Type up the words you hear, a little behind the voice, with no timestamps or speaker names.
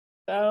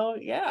So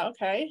yeah,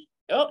 okay.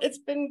 Well, it's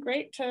been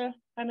great to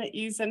kind of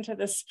ease into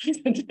this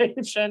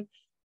presentation.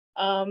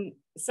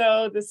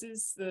 So this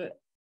is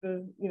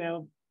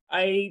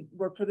I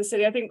work for the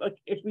city. I think, like,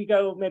 if we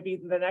go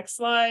maybe the next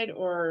slide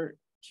or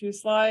 2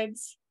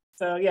 slides.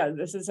 So yeah,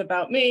 this is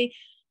about me.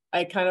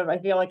 I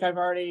feel like I've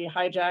already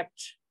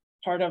hijacked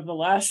part of the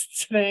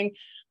last thing,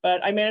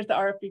 but I manage the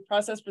RFP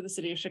process for the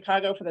city of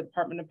Chicago for the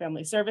Department of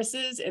Family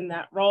Services. In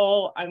that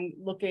role, I'm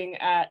looking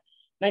at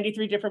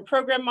 93 different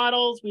program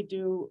models. We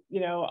do,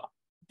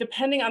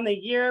 depending on the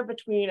year,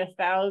 between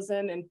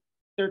 1,000 and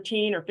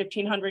 1,300 or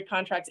 1,500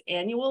 contracts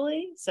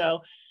annually. So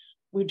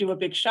we do a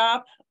big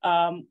shop.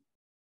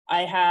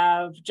 I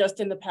have just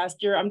in the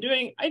past year,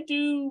 I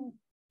do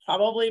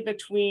probably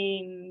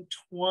between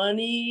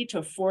 20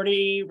 to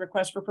 40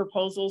 requests for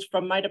proposals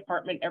from my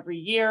department every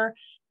year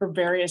for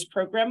various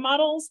program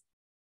models.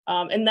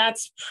 And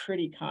that's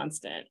pretty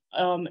constant.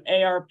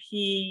 ARP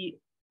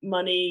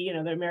money,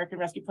 the American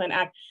Rescue Plan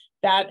Act,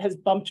 that has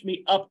bumped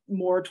me up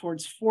more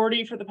towards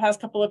 40 for the past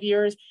couple of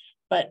years.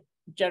 But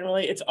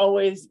generally, it's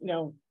always,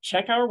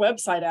 check our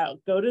website out,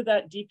 go to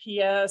that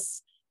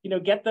DPS,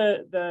 get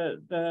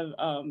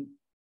the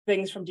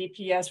things from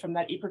DPS, from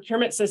that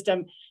e-procurement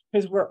system,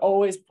 because we're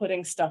always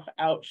putting stuff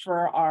out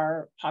for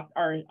our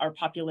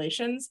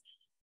populations.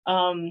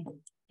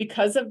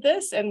 Because of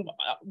this, and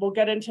we'll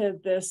get into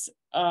this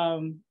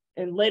in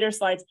later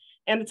slides,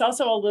 and it's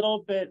also a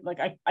little bit like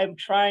I'm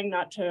trying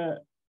not to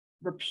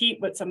repeat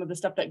what some of the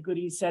stuff that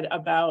Goody said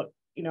about,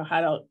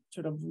 how to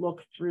sort of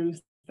look through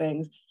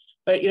things.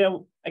 But,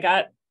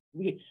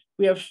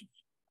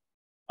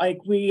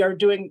 we are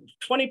doing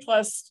 20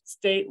 plus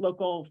state,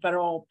 local,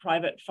 federal,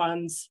 private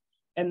funds.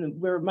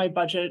 And my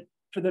budget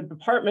for the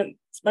department,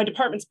 my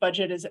department's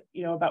budget is,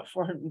 about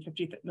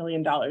 $450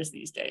 million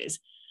these days.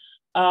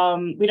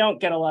 We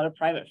don't get a lot of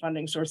private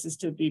funding sources,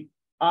 to be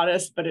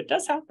honest, but it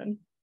does happen.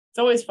 It's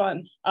always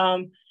fun.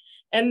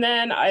 And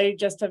then I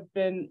just have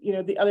been,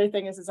 the other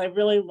thing is I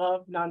really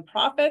love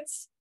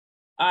nonprofits.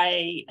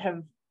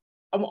 I'm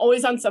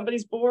always on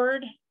somebody's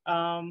board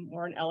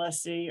or an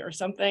LSC or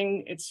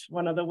something. It's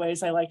one of the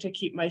ways I like to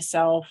keep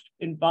myself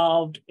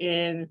involved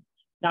in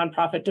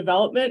nonprofit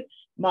development.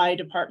 My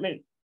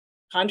department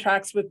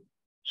contracts with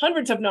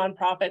hundreds of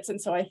nonprofits.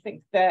 And so I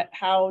think that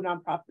how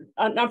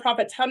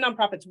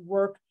nonprofits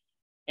work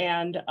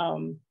and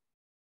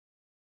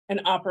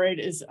operate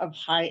is of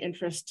high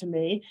interest to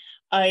me.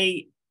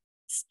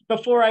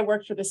 Before I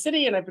worked for the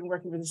city, and I've been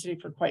working for the city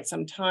for quite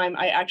some time,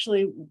 I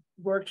actually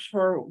worked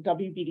for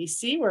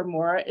WBDC, where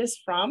Maura is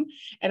from,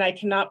 and I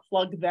cannot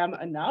plug them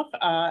enough.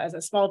 As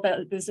a small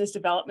business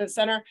development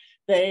center,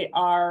 they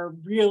are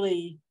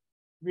really,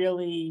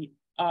 really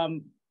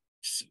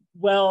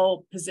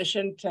well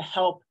positioned to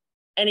help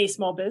any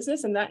small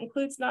business, and that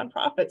includes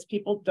nonprofits.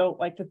 People don't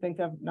like to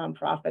think of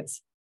nonprofits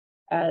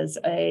as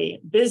a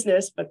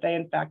business, but they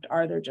in fact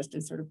are. They're just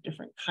a sort of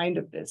different kind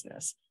of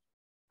business.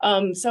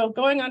 So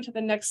going on to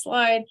the next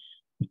slide,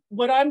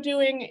 what I'm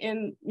doing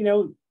in,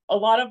 a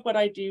lot of what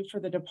I do for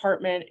the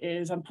department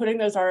is I'm putting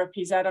those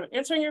RFPs out, I'm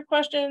answering your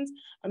questions,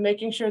 I'm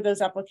making sure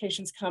those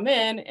applications come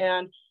in,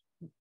 and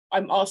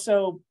I'm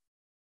also,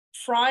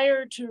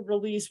 prior to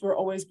release,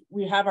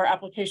 we have our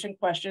application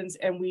questions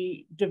and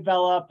we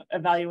develop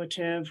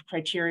evaluative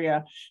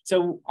criteria.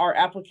 So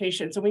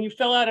when you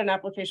fill out an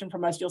application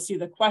from us, you'll see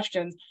the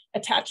questions.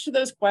 Attached to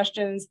those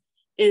questions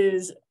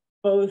is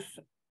both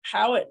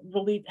how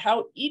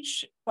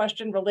each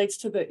question relates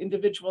to the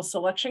individual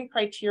selection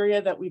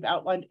criteria that we've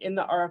outlined in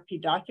the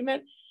RFP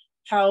document,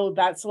 how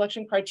that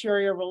selection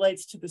criteria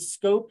relates to the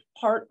scope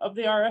part of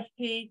the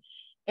RFP,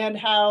 and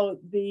how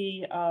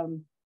the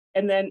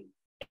and then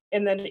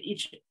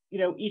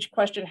each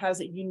question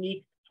has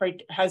usually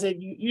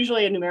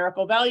a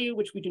numerical value,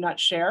 which we do not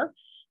share,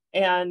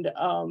 and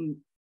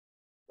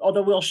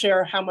although we'll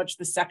share how much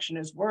the section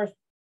is worth,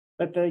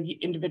 but the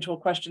individual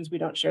questions we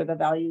don't share the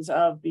values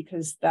of,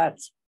 because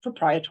that's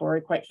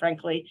proprietary, quite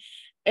frankly.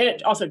 And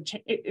it also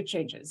it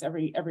changes.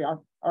 Every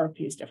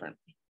RFP is different.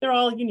 They're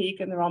all unique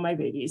and they're all my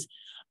babies.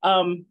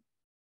 And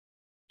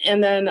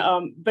then,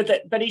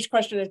 but each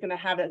question is going to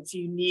have its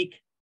unique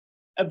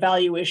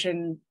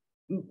evaluation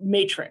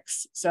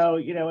matrix. So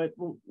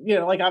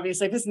like,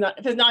 obviously, if it's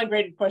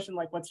non-graded question,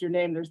 like what's your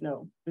name, there's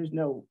no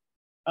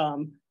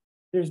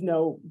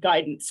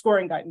guidance,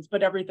 scoring guidance,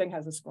 but everything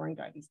has a scoring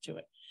guidance to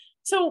it.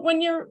 So when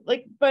you're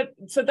like,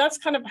 so that's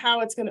kind of how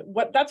it's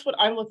that's what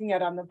I'm looking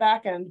at on the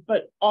back end.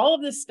 But all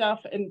of this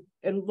stuff and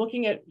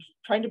looking at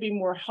trying to be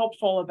more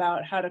helpful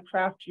about how to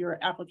craft your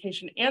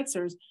application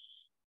answers,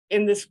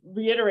 and this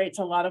reiterates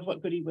a lot of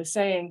what Goody was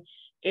saying,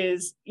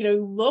 is,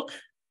 look,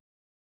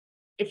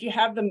 if you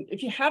have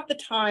the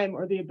time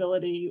or the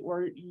ability,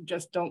 or you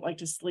just don't like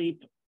to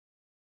sleep,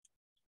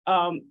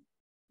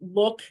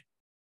 look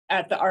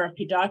at the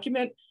RFP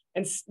document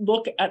and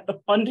look at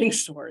the funding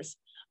source.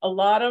 A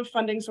lot of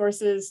funding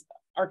sources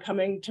are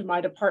coming to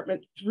my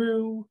department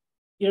through,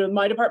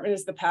 my department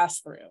is the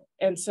pass-through.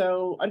 And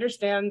so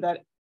understand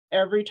that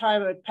every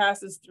time it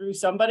passes through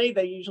somebody,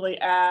 they usually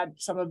add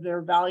some of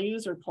their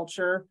values or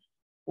culture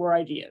or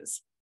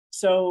ideas.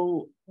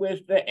 So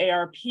with the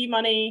ARP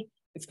money,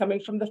 it's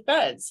coming from the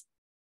feds.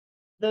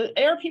 The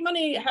ARP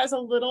money has a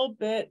little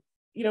bit,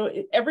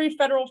 every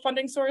federal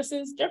funding source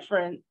is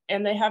different,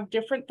 and they have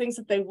different things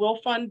that they will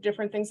fund,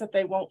 different things that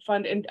they won't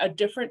fund, and a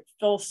different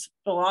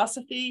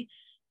philosophy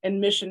and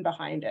mission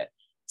behind it.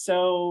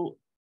 So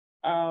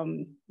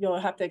you'll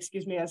have to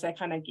excuse me as I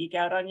kind of geek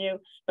out on you,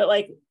 but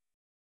like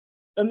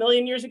a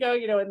million years ago,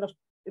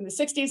 in the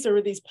 60s, there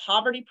were these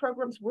poverty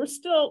programs. We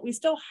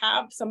still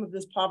have some of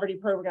this poverty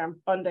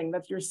program funding.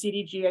 That's your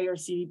CDGA or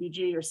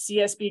CDBG or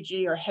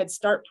CSBG or Head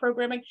Start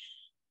programming.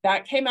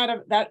 That came out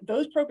of that.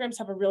 Those programs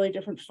have a really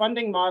different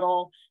funding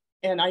model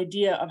and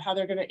idea of how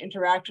they're going to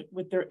interact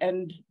with the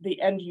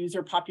end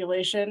user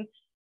population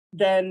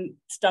than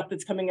stuff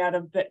that's coming out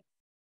of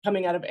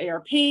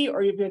ARP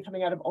or even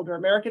coming out of Older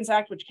Americans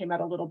Act, which came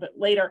out a little bit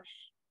later.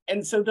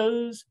 And so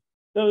those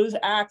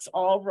acts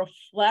all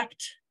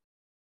reflect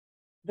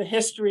the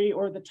history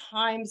or the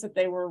times that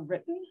they were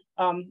written.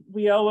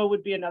 WIOA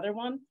would be another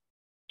one.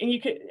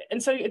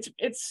 And so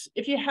it's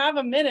if you have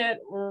a minute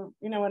or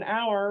an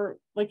hour,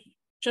 like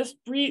just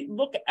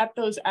look at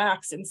those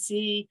acts and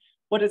see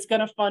what it's going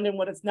to fund and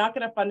what it's not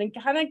going to fund, and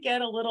kind of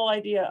get a little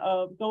idea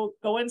of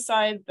go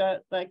inside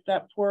that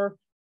poor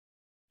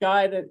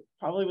guy that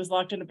probably was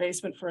locked in a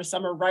basement for a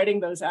summer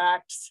writing those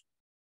acts,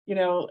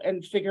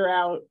 and figure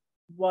out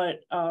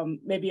what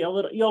maybe a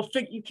little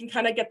you can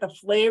kind of get the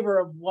flavor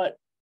of what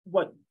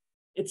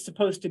it's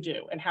supposed to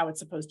do and how it's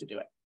supposed to do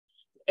it.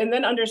 And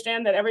then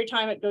understand that every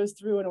time it goes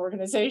through an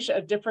organization,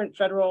 a different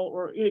federal,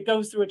 or it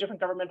goes through a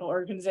different governmental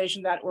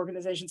organization, that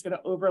organization is going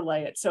to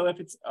overlay it. So if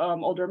it's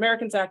Older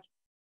Americans Act,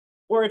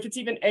 or if it's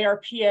even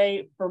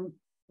ARPA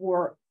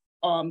for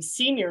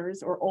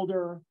seniors or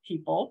older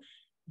people,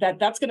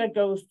 that's going to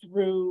go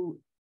through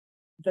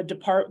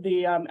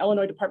the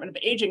Illinois Department of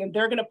Aging, and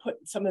they're going to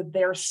put some of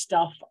their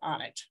stuff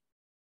on it.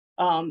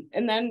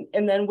 And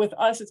then with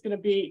us, it's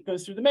going to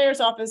goes through the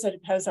mayor's office.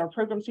 It has our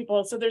programs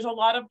people. So there's a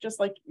lot of just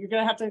like, you're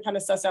going to have to kind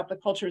of suss out the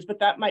cultures, but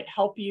that might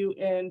help you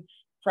in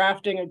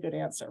crafting a good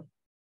answer.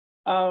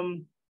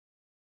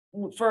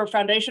 For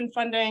foundation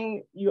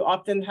funding, you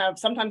often have,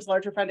 sometimes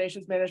larger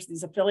foundations manage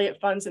these affiliate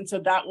funds. And so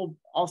that will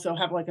also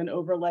have like an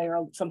overlay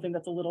or something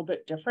that's a little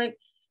bit different.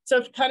 So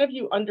if kind of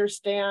you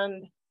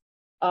understand,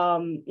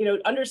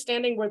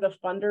 understanding where the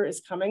funder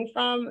is coming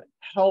from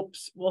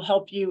will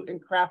help you in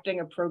crafting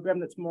a program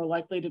that's more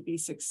likely to be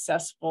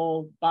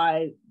successful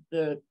by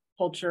the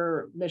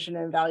culture, mission,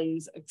 and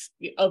values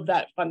of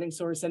that funding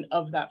source and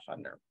of that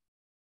funder.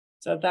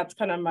 So that's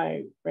kind of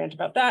my rant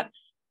about that.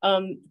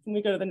 Can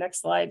we go to the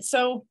next slide?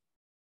 So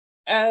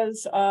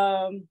as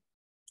I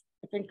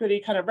think Goody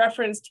kind of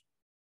referenced,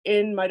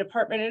 in my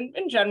department and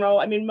in general,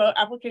 I mean,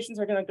 applications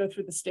are going to go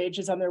through the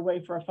stages on their way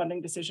for a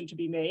funding decision to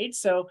be made.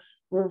 So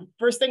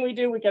first thing we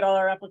do, we get all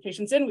our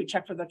applications in, we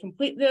check for the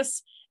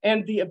completeness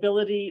and the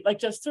ability, like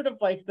just sort of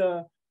like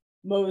the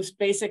most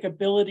basic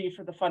ability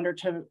for the funder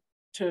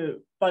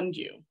to fund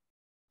you.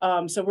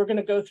 So we're going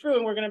to go through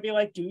and we're going to be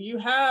like, do you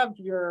have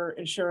your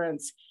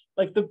insurance?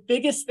 Like the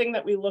biggest thing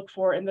that we look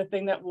for, and the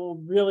thing that will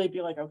really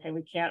be like, okay,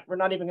 we're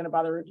not even going to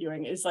bother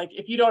reviewing, is like,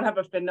 if you don't have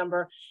a FIN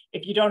number,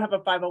 if you don't have a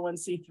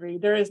 501c3,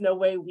 there is no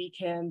way we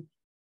can,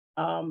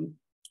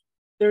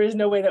 there is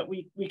no way that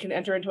we can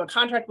enter into a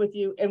contract with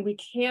you, and we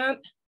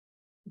can't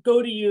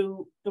go to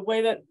you the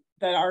way that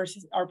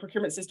our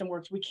procurement system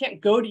works. We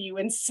can't go to you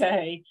and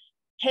say,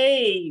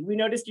 hey, we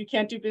noticed you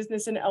can't do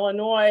business in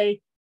Illinois,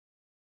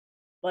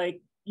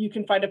 like you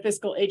can find a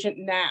fiscal agent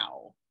now.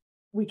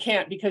 We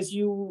can't, because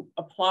you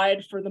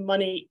applied for the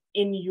money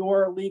in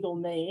your legal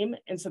name.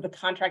 And so the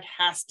contract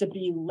has to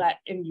be let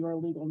in your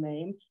legal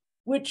name,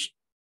 which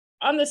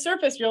on the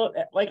surface,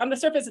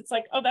 it's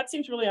like, oh, that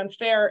seems really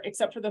unfair,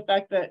 except for the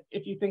fact that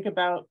if you think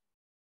about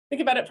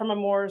it from a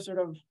more sort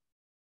of,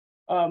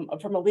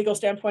 from a legal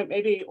standpoint,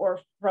 maybe, or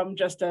from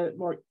just an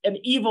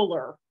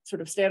eviler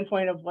sort of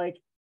standpoint of like,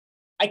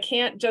 I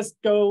can't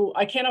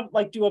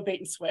like do a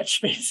bait and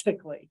switch,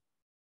 basically.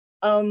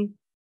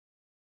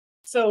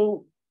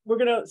 So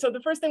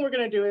the first thing we're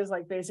gonna do is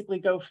like basically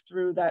go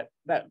through that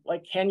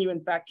like, can we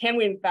in fact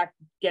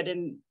get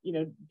in,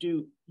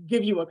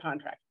 give you a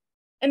contract?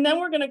 And then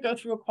we're gonna go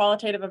through a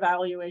qualitative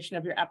evaluation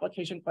of your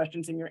application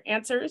questions and your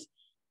answers.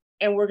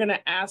 And we're gonna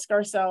ask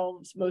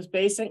ourselves most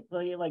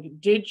basically, like,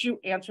 did you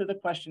answer the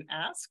question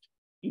asked?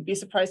 You'd be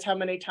surprised how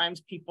many times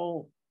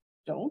people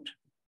don't.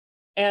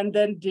 And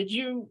then did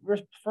you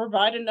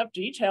provide enough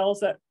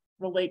details that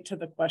relate to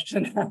the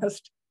question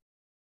asked?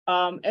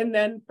 And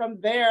then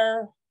from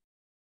there,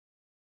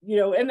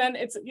 and then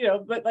it's,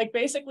 but like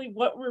basically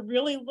what we're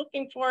really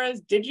looking for is,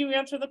 did you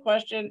answer the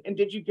question and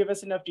did you give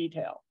us enough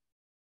detail?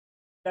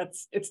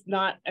 It's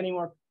not any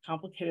more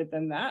complicated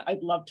than that.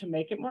 I'd love to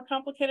make it more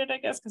complicated, I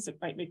guess, because it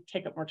might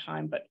take up more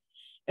time. But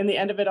in the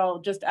end of it all,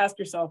 just ask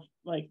yourself,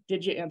 like,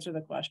 did you answer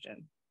the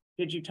question?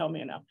 Did you tell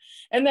me enough?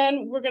 And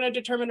then we're going to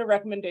determine a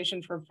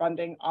recommendation for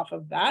funding off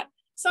of that.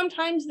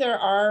 Sometimes there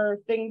are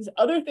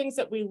other things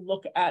that we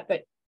look at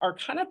that are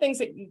kind of things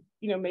that,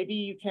 maybe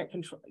you can't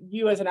control,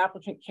 you as an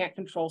applicant can't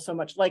control so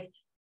much, like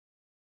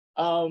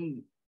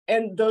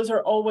And those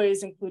are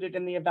always included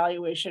in the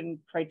evaluation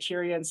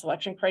criteria and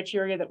selection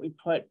criteria that we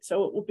put.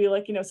 So it will be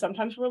like,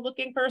 sometimes we're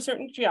looking for a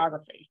certain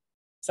geography.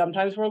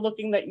 Sometimes we're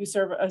looking that you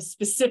serve a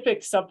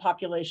specific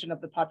subpopulation of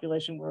the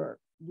population where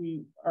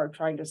we are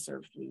trying to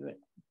serve through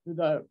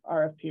the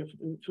RFP or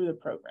through the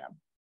program.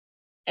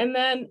 And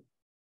then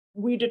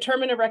we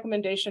determine a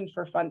recommendation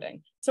for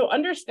funding. So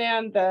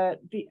understand that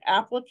the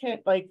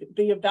applicant, like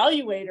the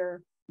evaluator,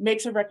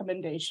 makes a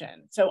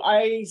recommendation. So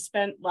I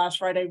spent last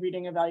Friday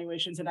reading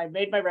evaluations and I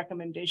made my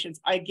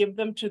recommendations. I give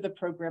them to the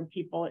program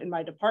people in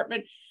my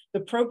department.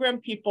 The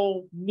program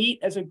people meet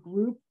as a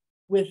group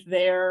with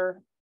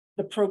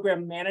the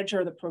program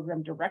manager, the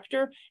program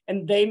director,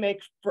 and they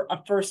make a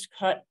first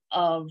cut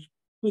of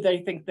who they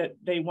think that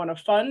they want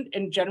to fund.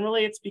 And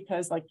generally it's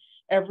because like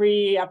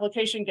every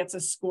application gets a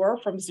score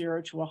from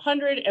 0 to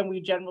 100. And we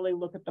generally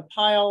look at the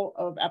pile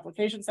of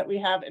applications that we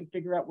have and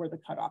figure out where the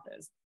cutoff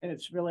is. And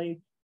it's really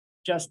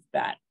just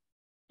that.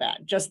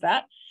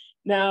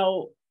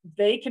 Now,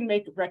 they can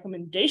make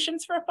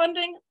recommendations for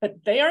funding,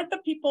 but they aren't the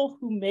people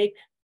who make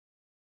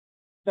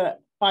the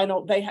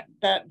final,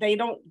 they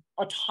don't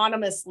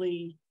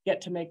autonomously get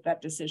to make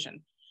that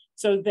decision.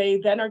 So they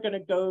then are going to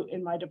go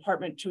in my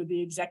department to the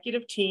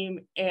executive team.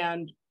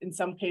 And in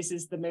some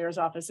cases, the mayor's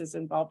office is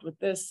involved with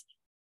this.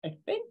 I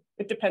think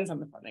it depends on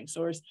the funding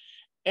source.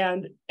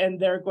 And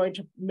they're going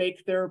to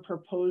make their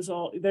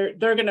proposal. They're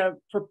going to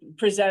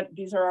present,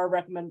 these are our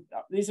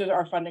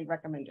funding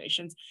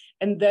recommendations,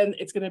 and then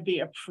it's going to be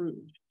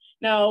approved.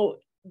 Now,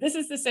 this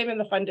is the same in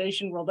the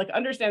foundation world. Like,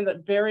 understand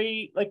that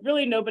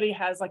really nobody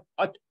has like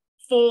a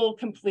full,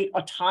 complete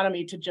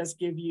autonomy to just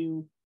give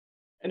you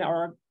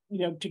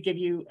to give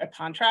you a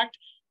contract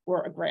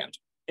or a grant.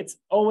 It's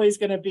always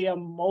going to be a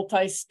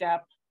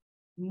multi-step,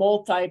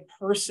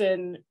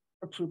 multi-person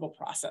approval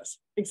process.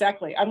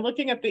 Exactly. I'm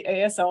looking at the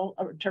ASL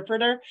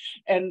interpreter,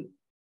 and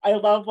I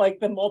love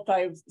like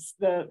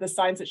the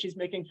signs that she's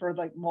making for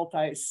like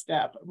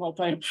multi-step,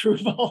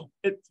 multi-approval.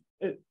 It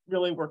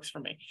really works for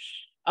me.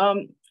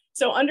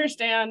 So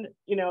understand,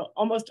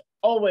 almost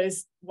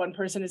always one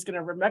person is going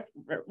to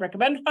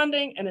recommend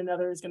funding and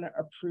another is going to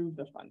approve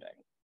the funding.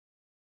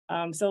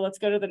 So let's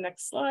go to the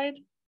next slide.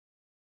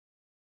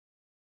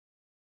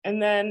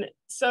 And then,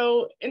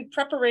 so in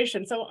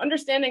preparation, so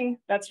understanding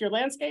that's your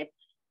landscape.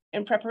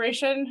 In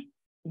preparation,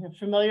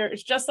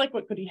 it's just like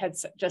what Goody had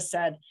just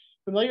said.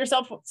 Familiar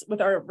yourself with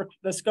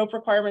the scope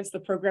requirements, the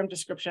program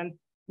description,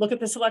 look at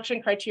the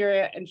selection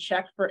criteria and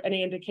check for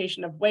any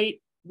indication of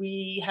weight.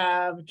 We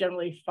have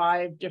generally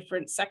 5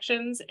 different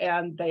sections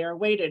and they are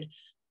weighted.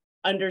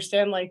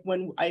 Understand like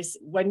when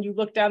you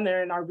look down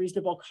there in our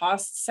reasonable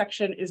cost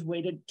section is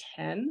weighted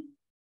 10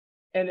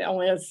 and it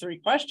only has 3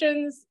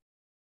 questions.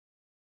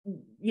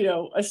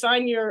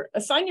 Assign your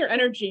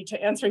energy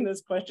to answering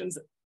those questions,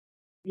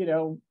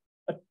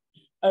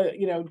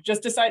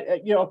 just decide,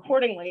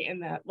 accordingly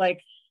in that,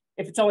 like,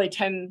 if it's only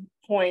 10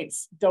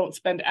 points, don't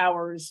spend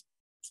hours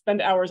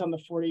on the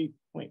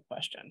 40-point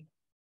question.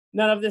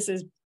 None of this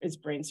is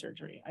brain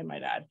surgery, I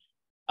might add.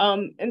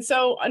 And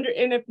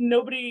if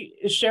nobody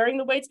is sharing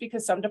the weights,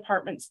 because some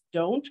departments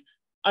don't,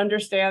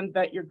 understand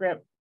that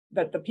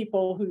that the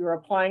people who you're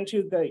applying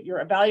to,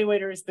 your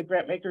evaluators, the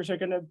grant makers are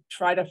going to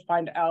try to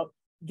find out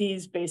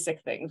these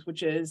basic things,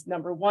 which is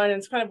number 1, and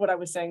it's kind of what I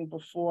was saying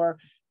before,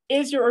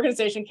 is your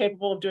organization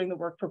capable of doing the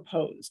work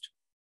proposed?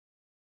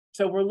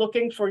 So we're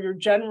looking for your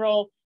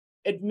general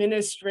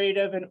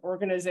administrative and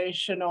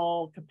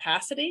organizational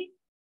capacity.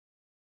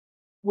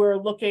 We're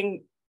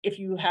looking if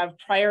you have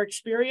prior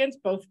experience,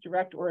 both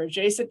direct or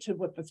adjacent to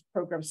what this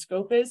program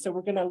scope is. So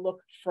we're going to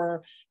look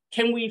for,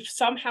 can we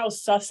somehow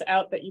suss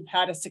out that you've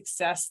had a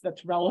success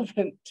that's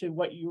relevant to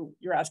what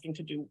you're asking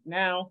to do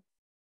now?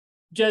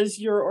 Does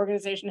your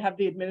organization have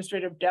the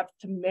administrative depth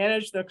to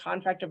manage the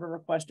contract of a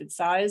requested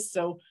size?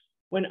 So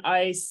when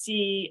I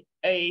see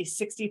a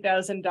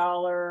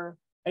 $60,000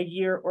 a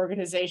year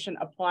organization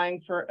applying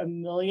for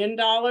 $1 million,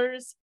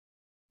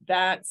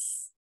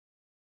 that's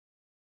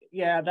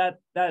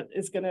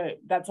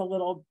a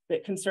little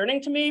bit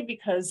concerning to me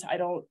because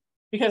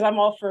I'm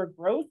all for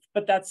growth,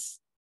 but that's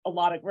a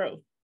lot of growth,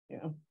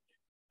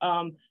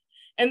 And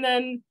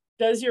then,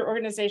 does your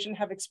organization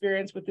have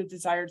experience with the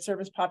desired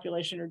service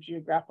population or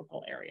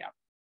geographical area?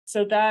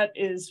 So that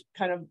is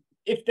kind of,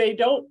 if they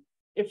don't,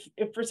 if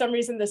for some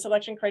reason the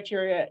selection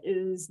criteria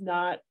is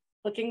not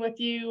clicking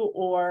with you,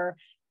 or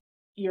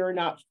you're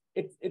not,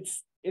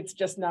 it's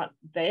just not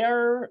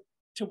there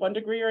to one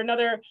degree or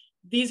another,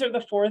 these are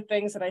the 4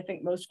 things that I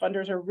think most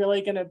funders are really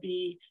going to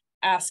be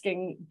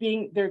asking,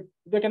 they're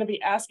going to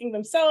be asking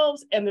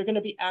themselves, and they're going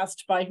to be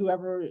asked by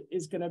whoever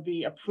is going to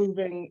be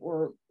approving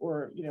or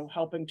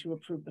helping to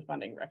approve the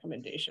funding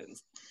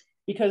recommendations.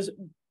 Because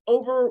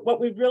what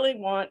we really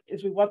want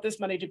is, we want this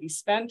money to be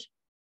spent.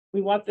 We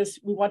want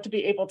to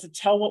be able to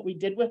tell what we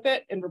did with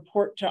it and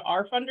report to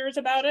our funders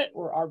about it,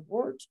 or our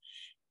boards.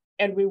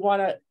 And we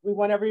want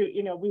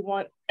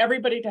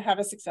everybody to have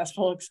a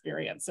successful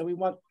experience. So we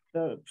want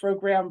the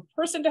program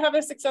person to have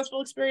a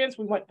successful experience.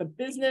 We want the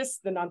business,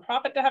 the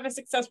nonprofit to have a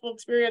successful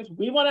experience.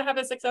 We want to have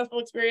a successful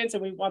experience,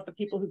 and we want the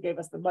people who gave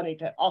us the money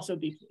to also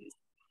be pleased.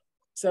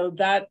 So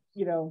that,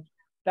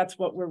 that's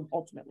what we're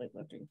ultimately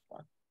looking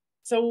for.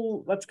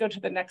 So let's go to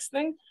the next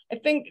thing. I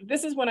think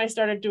this is when I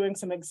started doing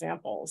some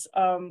examples.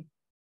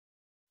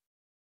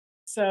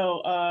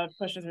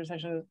 Questions or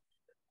sections.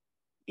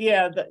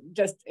 Yeah,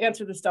 just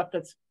answer the stuff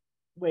that's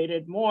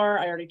weighted more.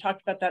 I already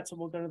talked about that, so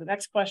we'll go to the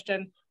next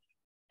question.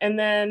 And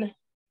then,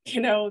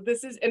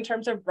 this is in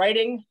terms of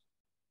writing,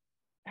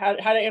 how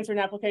to answer an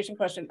application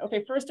question.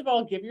 Okay, first of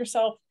all, give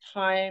yourself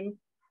time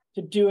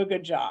to do a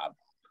good job.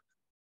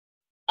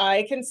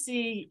 I can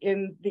see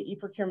in the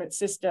e-procurement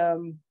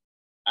system,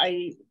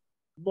 I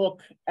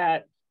look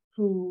at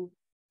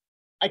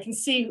I can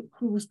see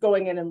who's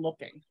going in and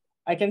looking.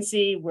 I can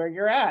see where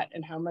you're at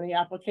and how many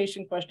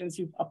application questions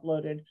you've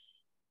uploaded.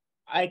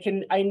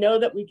 I know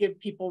that we give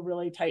people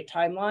really tight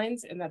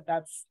timelines and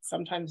that's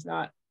sometimes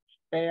not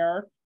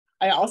fair.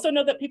 I also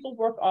know that people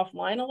work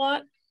offline a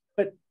lot,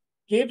 but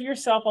give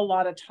yourself a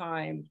lot of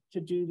time to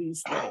do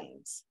these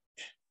things.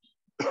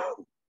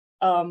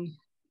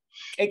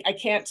 I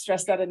can't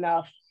stress that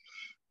enough.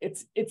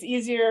 It's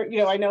easier,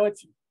 I know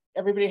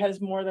everybody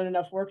has more than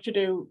enough work to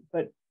do,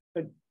 but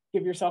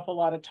give yourself a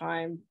lot of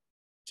time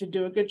to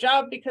do a good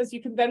job, because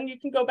you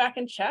can go back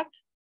and check.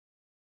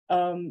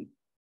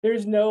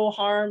 There's no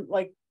harm,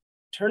 like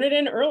turn it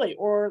in early,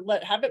 or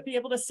have it be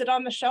able to sit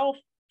on the shelf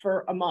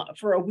for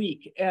a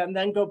week, and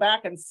then go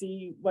back and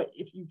see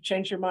if you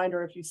change your mind,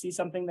 or if you see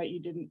something that you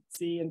didn't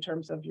see in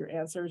terms of your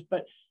answers.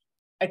 But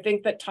I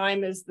think that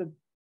time is the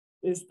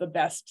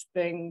best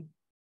thing.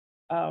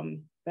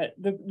 That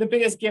the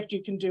biggest gift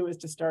you can do is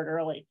to start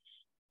early.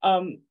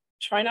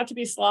 Try not to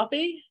be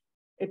sloppy.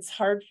 It's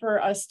hard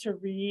for us to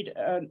read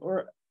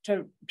or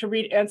to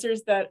read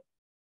answers that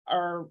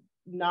are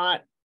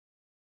not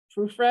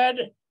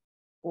proofread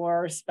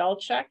or spell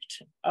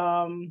checked.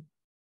 Only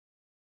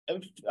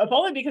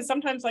because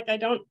sometimes I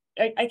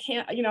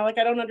can't, I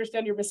don't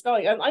understand your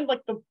misspelling. I'm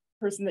like the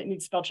person that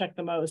needs spell check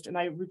the most, and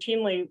I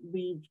routinely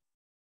leave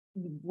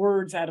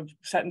words out of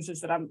sentences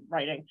that I'm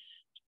writing.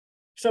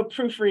 So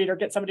proofread, or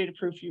get somebody to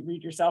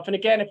proofread yourself. And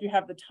again, if you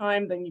have the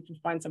time, then you can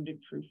find somebody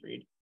to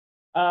proofread.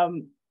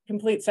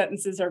 Complete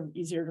sentences are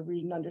easier to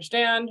read and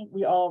understand.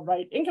 We all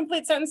write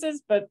incomplete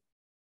sentences, but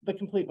the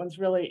complete ones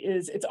really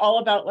it's all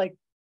about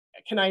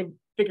can I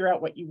figure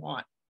out what you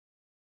want?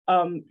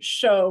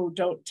 Show,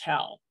 don't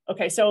tell.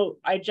 Okay, so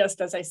I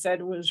just, as I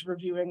said, was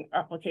reviewing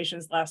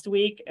applications last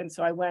week. And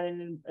so I went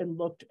in and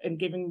looked and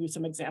giving you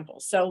some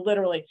examples. So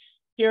literally,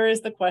 here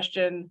is the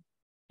question: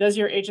 does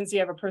your agency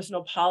have a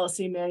personal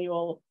policy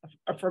manual,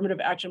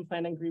 affirmative action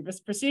plan, and grievance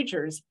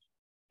procedures?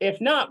 If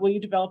not, will you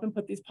develop and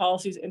put these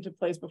policies into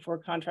place before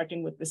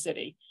contracting with the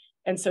city?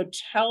 And so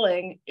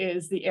telling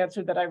is the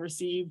answer that I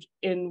received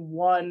in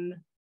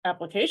one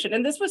application.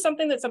 And this was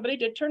something that somebody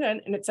did turn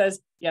in, and it says,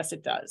 yes,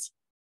 it does.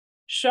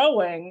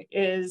 Showing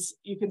is,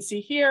 you can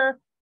see here,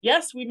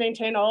 yes, we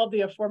maintain all of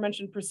the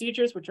aforementioned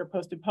procedures, which are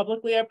posted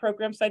publicly at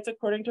program sites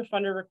according to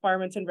funder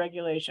requirements and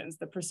regulations.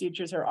 The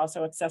procedures are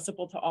also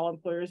accessible to all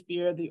employers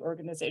via the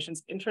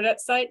organization's intranet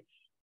site.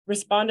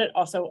 Respondent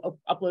also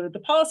uploaded the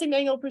policy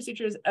manual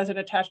procedures as an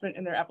attachment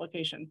in their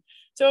application.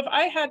 So if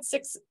I had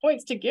 6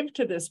 points to give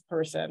to this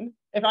person,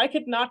 if I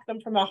could knock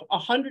them from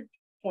 100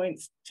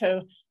 points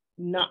to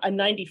a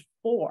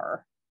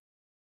 94,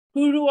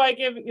 who do I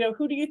give,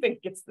 who do you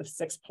think gets the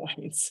 6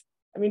 points?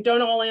 I mean,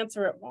 don't all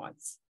answer at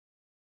once.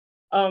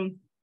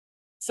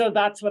 So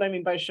that's what I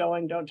mean by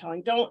showing, don't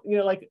telling. Don't,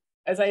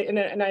 as I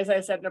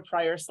said in a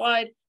prior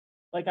slide,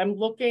 we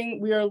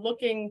are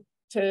looking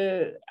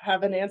to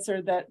have an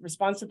answer that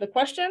responds to the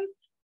question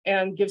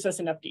and gives us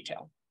enough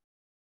detail.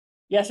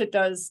 Yes, it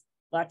does,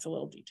 lacks a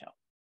little detail.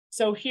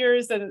 So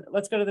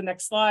let's go to the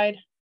next slide.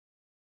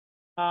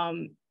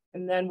 And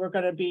then we're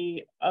gonna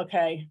be,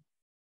 okay,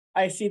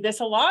 I see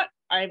this a lot.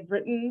 I've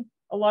written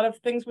a lot of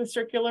things with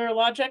circular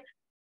logic.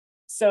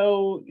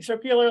 So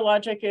circular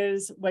logic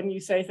is when you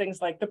say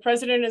things like, the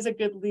president is a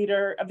good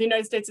leader of the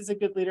United States, is a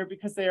good leader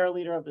because they are a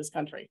leader of this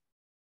country.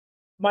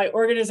 My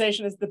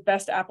organization is the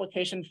best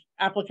applicant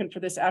for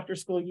this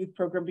after-school youth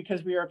program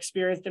because we are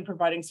experienced in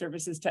providing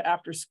services to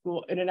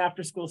in an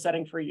after-school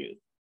setting for youth.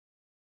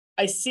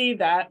 I see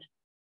that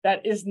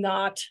is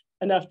not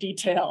enough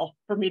detail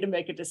for me to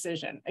make a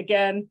decision.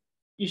 Again,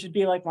 you should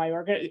be like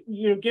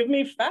give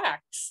me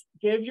facts,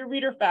 give your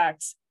reader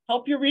facts,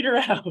 help your reader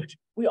out.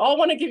 We all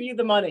want to give you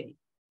the money.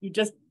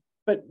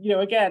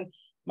 Again,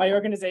 my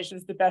organization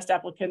is the best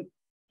applicant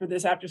for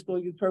this after-school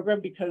youth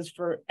program because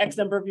for X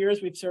number of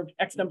years, we've served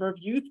X number of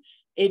youth,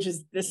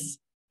 ages this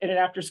in an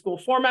after-school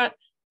format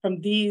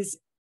from these,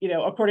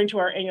 according to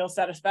our annual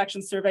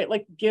satisfaction survey,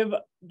 give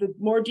the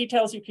more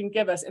details you can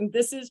give us. And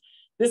this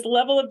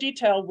level of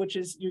detail, which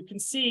is, you can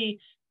see,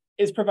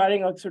 is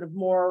providing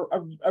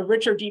a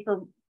richer,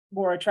 deeper,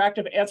 more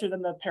attractive answer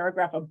than the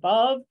paragraph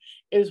above,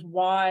 is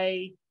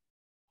why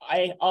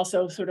I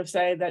also sort of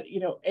say that,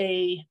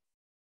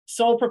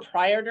 Sole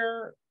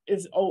proprietor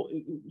is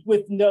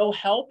with no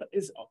help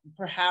is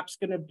perhaps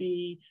going to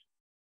be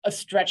a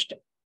stretched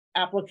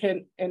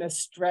applicant and a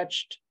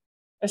stretched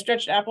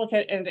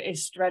applicant and a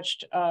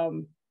stretched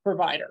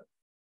provider,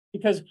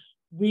 because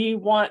we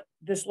want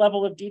this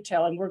level of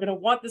detail, and we're going to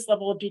want this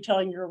level of detail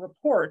in your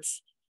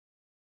reports,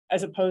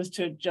 as opposed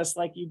to just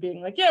like you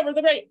being like, yeah, we're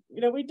the right,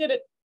 we did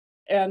it.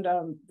 And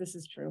this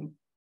is true.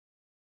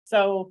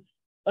 So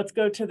let's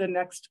go to the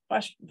next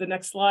question, the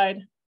next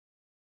slide,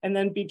 and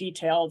then be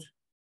detailed.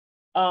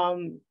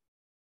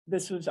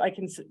 This was,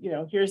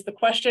 here's the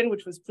question,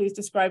 which was, please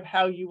describe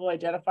how you will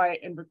identify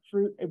and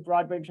recruit a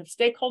broad range of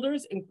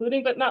stakeholders,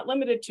 including but not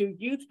limited to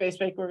youth,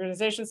 faith-based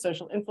organizations,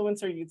 social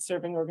influencer, youth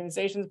serving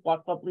organizations,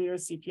 block club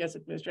leaders, CPS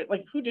administrators.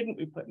 Like, who didn't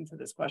we put into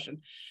this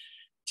question?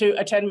 To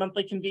attend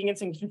monthly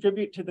convenience and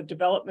contribute to the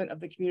development of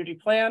the community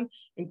plan,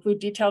 include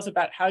details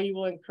about how you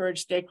will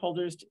encourage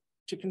stakeholders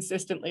to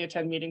consistently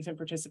attend meetings and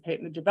participate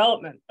in the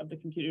development of the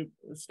community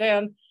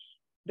plan.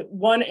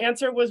 One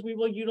answer was, we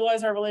will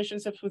utilize our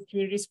relationships with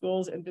community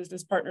schools and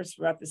business partners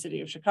throughout the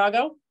city of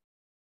Chicago.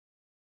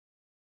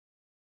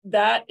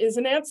 That is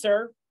an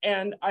answer.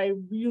 And I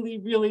really,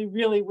 really,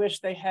 really wish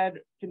they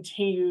had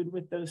continued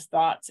with those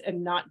thoughts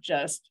and not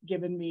just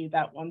given me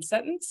that one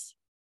sentence.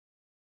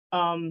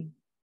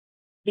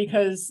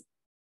 Because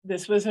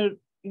this was an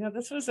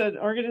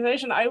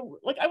organization I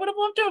would have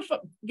loved to have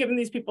given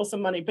these people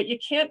some money, but you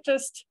can't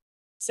just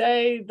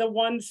say the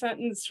one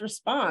sentence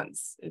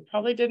response. It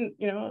probably didn't,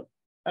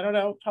 I don't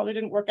know, probably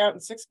didn't work out in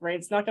 6th grade.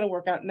 It's not going to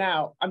work out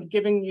now. I'm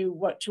giving you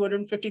what,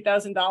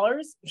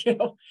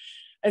 $250,000,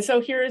 And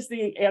so here's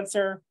the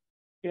answer.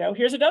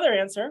 Here's another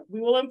answer. We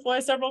will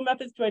employ several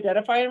methods to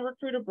identify and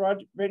recruit a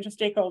broad range of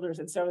stakeholders.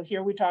 And so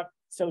here we talk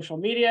social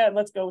media, and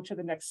let's go to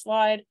the next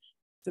slide.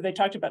 So they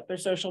talked about their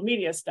social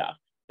media stuff.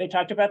 They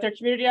talked about their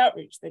community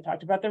outreach. They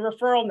talked about their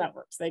referral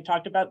networks. They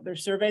talked about their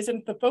surveys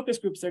and the focus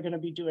groups they're going to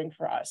be doing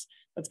for us.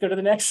 Let's go to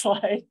the next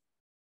slide.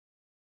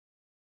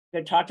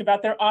 They talked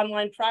about their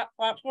online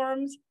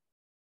platforms.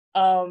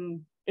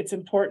 It's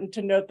important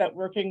to note that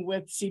working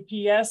with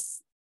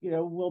CPS,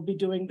 we'll be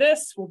doing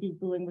this, we'll be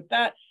doing with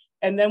that.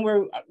 And then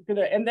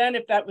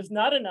if that was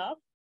not enough,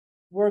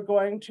 we're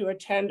going to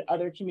attend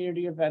other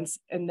community events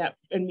and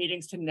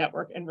meetings to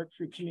network and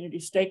recruit community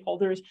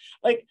stakeholders.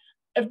 Like,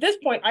 at this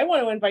point, I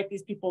want to invite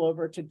these people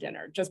over to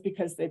dinner just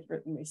because they've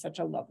written me such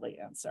a lovely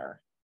answer.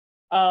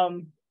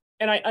 And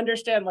I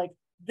understand, like,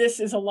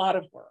 this is a lot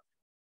of work,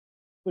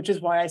 which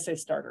is why I say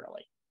start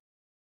early.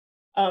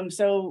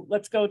 So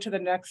let's go to the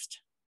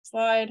next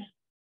slide.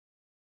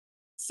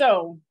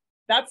 So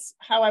that's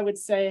how I would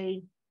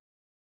say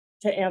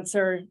to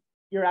answer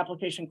your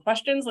application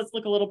questions. Let's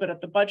look a little bit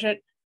at the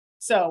budget.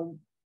 So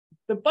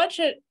the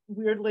budget,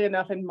 weirdly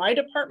enough, in my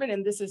department,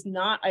 and this is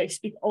not, I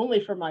speak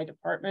only for my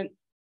department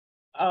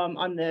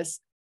on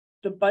this,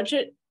 the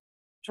budget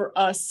for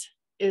us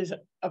is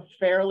a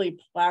fairly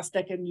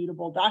plastic and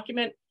mutable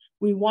document.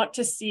 We want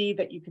to see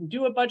that you can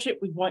do a budget.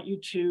 We want you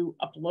to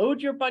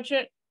upload your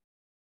budget.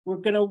 We're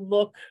going to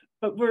look,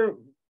 but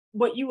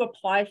what you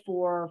apply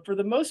for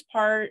the most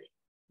part,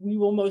 we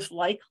will most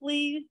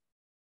likely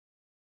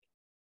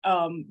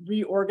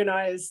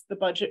reorganize the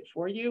budget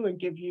for you and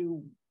give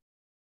you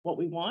what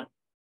we want.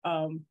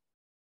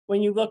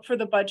 When you look for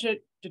the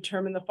budget,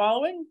 determine the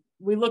following.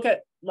 We look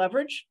at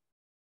leverage.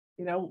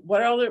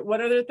 What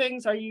other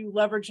things are you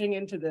leveraging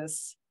into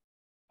this?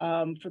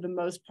 For the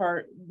most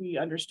part, we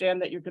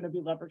understand that you're going to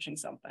be leveraging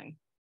something.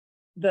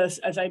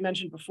 As I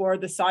mentioned before,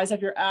 the size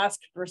of your ask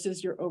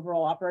versus your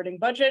overall operating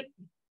budget.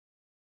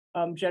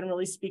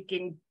 Generally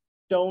speaking,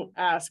 don't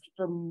try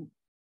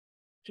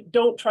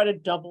to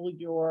double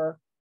your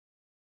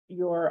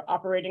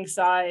operating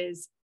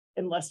size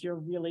unless you're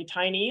really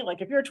tiny.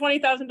 Like, if you're a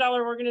 $20,000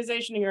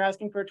 organization and you're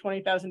asking for a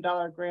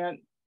 $20,000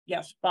 grant,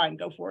 yes, fine,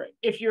 go for it.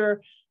 If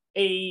you're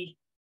a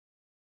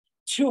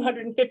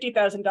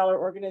 $250,000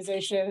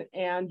 organization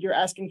and you're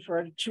asking for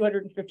a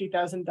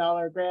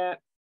 $250,000 grant,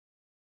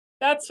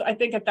 I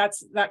think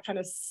that kind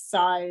of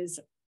size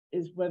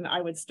is when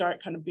I would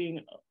start kind of being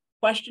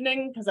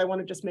questioning, because I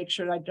want to just make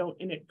sure I don't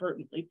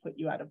inadvertently put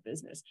you out of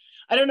business.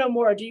 I don't know,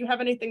 Maura, do you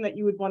have anything that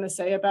you would want to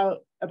say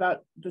about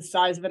the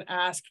size of an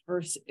ask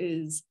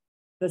versus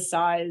the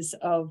size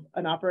of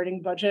an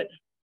operating budget?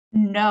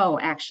 No,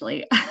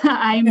 actually,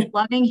 I'm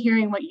loving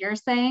hearing what you're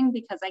saying,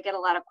 because I get a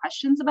lot of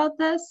questions about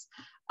this.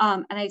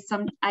 And it's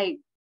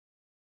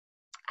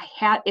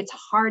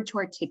hard to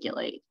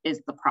articulate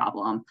is the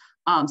problem.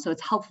 So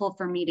it's helpful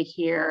for me to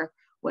hear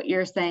what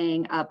you're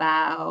saying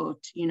about,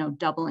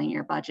 doubling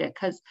your budget,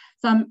 because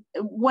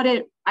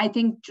I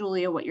think,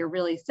 Julia, what you're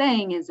really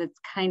saying is it's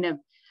kind of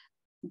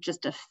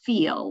just a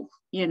feel,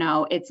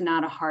 it's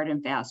not a hard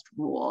and fast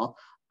rule.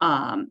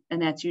 And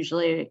that's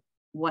usually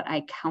what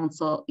I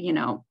counsel,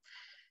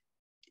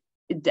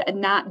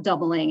 not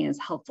doubling is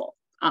helpful.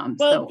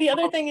 Well, the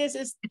other thing is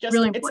just,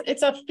 really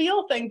it's a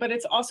feel thing, but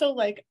it's also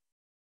like,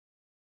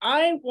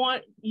 I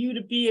want you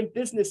to be in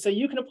business so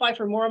you can apply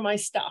for more of my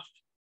stuff.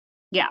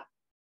 Yeah.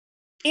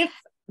 If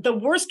the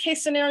worst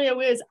case scenario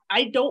is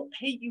I don't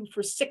pay you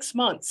for 6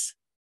 months,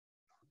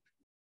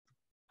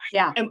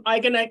 Yeah.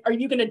 Are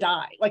you gonna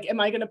die? Like, am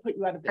I gonna put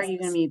you out of business? Are you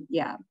gonna be,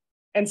 yeah.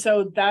 And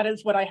so that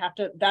is what I have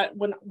to, that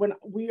when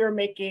we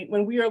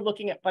are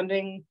looking at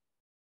funding,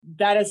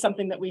 that is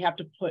something that we have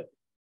to put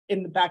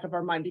in the back of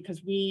our mind,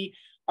 because we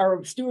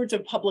are stewards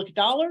of public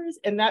dollars.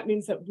 And that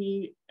means that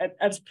we,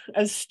 as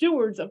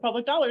stewards of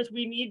public dollars,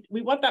 we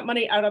want that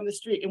money out on the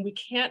street, and we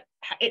can't,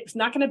 it's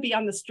not going to be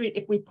on the street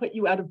if we put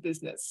you out of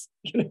business,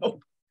 you know?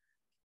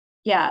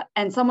 Yeah,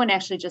 and someone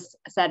actually just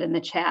said in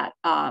the chat,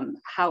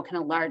 how can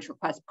a large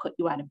request put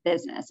you out of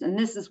business? And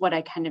this is what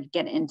I kind of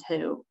get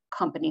into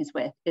companies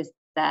with, is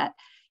that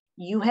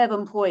you have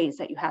employees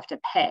that you have to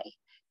pay.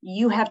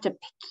 You have to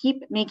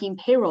keep making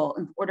payroll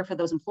in order for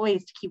those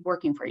employees to keep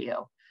working for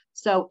you.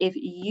 So if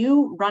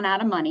you run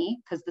out of money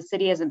because the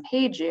city hasn't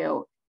paid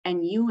you,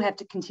 and you have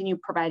to continue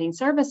providing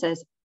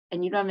services,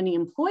 and you don't have any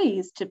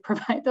employees to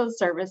provide those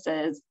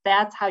services,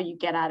 that's how you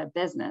get out of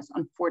business,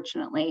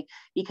 unfortunately,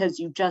 because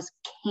you just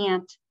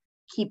can't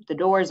keep the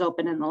doors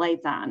open and the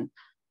lights on.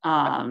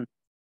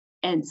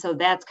 And so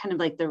that's kind of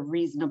like the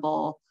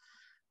reasonable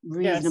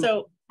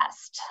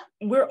test.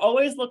 We're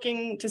always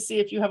looking to see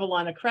if you have a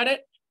line of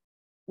credit.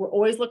 We're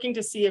always looking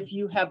to see if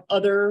you have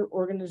other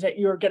organizations,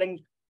 you're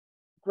getting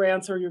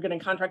grants or you're getting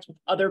contracts with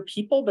other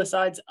people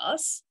besides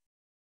us.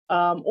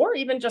 Or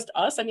even just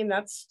us. I mean,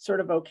 that's sort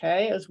of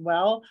okay as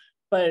well.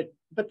 But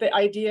the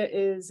idea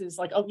is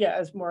like, oh yeah,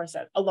 as Maura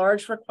said, a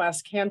large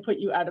request can put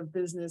you out of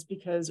business,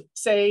 because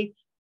say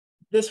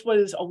this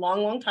was a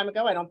long, long time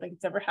ago. I don't think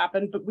it's ever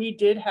happened, but we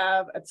did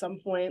have at some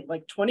point,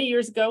 like 20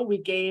 years ago, we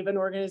gave an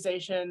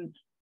organization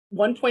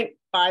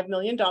 $1.5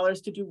 million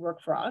to do work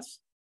for us,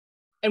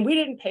 and we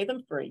didn't pay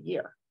them for a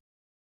year.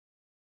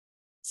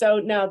 So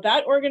now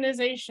that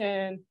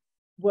organization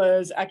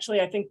was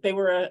actually, I think they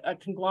were a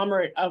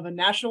conglomerate of a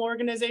national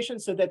organization,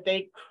 so that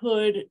they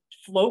could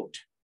float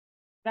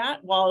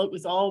that while it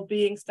was all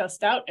being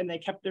sussed out, and they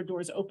kept their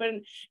doors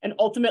open. And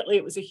ultimately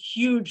it was a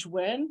huge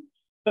win.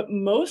 But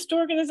most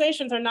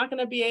organizations are not going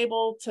to be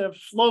able to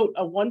float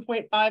a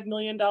 $1.5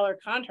 million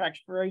contract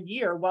for a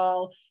year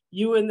while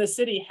you and the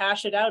city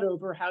hash it out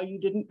over how you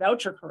didn't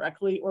voucher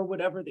correctly or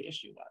whatever the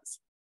issue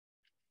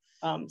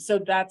was. So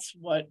that's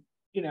what,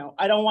 you know,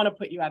 I don't want to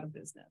put you out of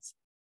business.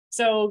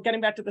 So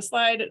getting back to the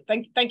slide,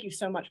 thank you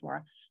so much,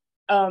 Maura.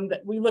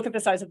 That we look at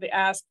the size of the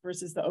ask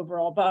versus the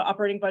overall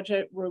operating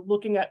budget. We're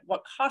looking at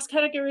what cost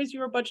categories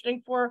you are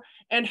budgeting for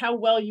and how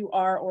well you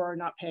are or are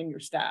not paying your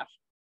staff.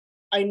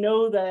 I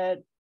know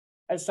that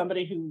as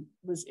somebody who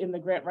was in the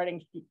grant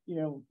writing, you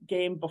know,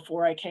 game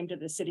before I came to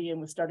the city and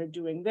was started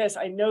doing this,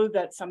 I know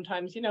that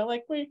sometimes, you know,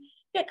 like we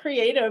get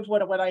creative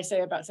what I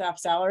say about staff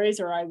salaries,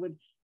 or I would,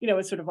 you know,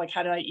 it's sort of like,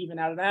 how did I even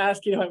out an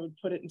ask? You know, I would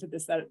put it into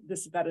this, that,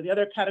 or the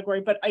other category.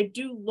 But I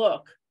do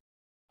look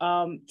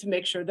to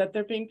make sure that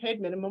they're being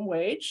paid minimum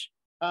wage,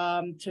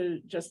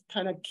 to just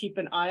kind of keep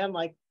an eye on,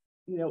 like,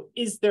 you know,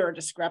 is there a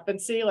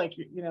discrepancy? Like,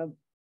 you know,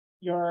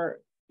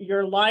 your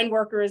line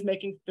worker is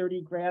making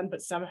 30 grand,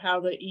 but somehow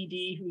the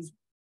ED who's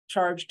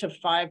charged to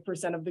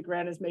 5% of the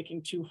grant is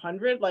making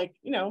 200. Like,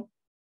 you know,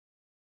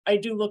 we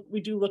do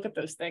look at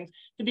those things.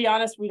 To be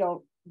honest,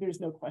 there's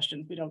no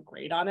questions. We don't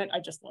grade on it.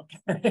 I just look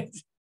at it.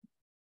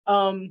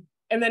 And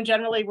then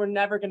generally we're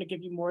never going to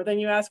give you more than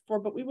you ask for,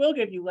 but we will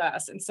give you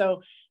less. And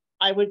so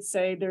I would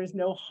say there's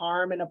no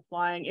harm in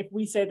applying. If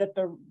we say that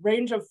the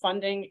range of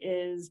funding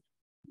is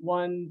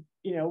 $1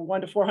 to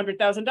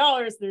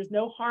 $400,000, there's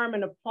no harm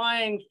in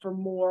applying for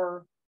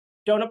more.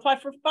 Don't apply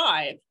for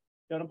 5,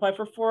 don't apply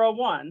for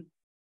 401,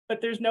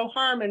 but there's no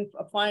harm in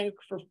applying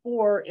for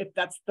 4 if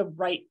that's the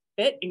right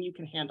fit and you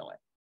can handle it.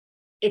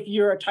 If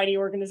you're a tiny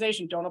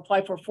organization, don't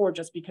apply for 4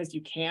 just because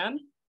you can.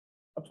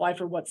 Apply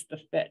for what's the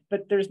fit.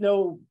 But there's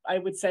no, I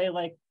would say,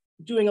 like,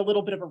 doing a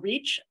little bit of a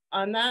reach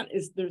on that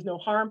there's no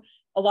harm.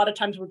 A lot of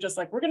times we're just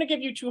like, we're going to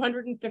give you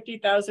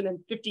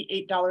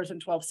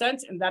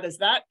 $250,058.12, and that is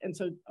that. And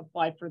so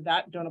apply for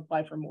that. Don't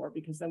apply for more,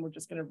 because then we're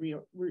just going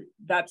to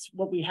that's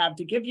what we have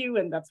to give you,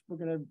 and that's we're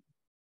going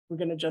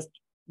to just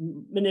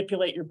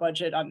manipulate your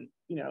budget on,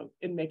 you know,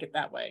 and make it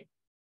that way,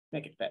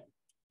 make it fit.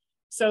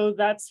 So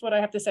that's what I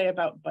have to say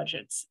about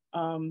budgets.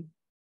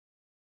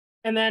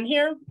 And then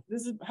here,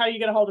 this is how you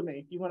get a hold of me.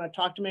 If you want to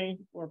talk to me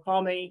or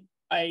call me,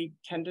 I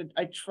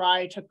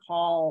try to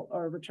call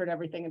or return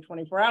everything in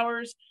 24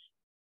 hours.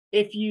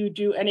 If you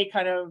do any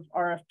kind of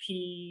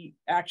RFP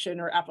action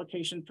or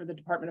application for the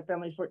Department of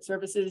Family Support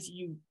Services,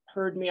 you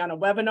heard me on a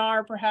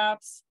webinar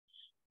perhaps,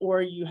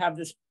 or you have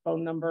this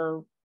phone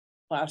number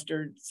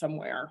plastered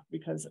somewhere,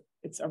 because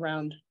it's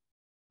around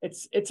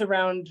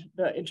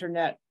the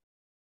internet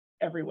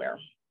everywhere.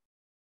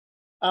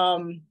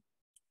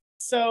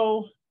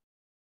 So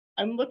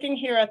I'm looking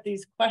here at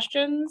these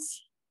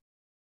questions.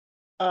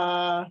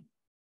 And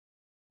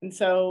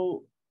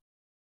so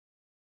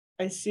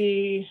I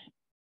see,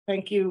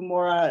 thank you,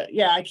 Maura.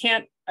 Yeah, I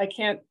can't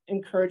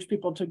encourage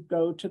people to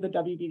go to the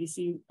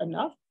WBDC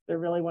enough. They're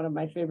really one of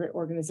my favorite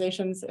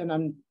organizations,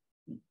 and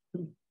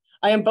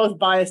I am both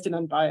biased and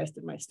unbiased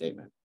in my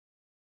statement.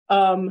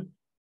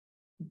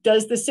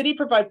 Does the city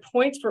provide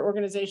points for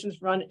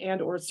organizations run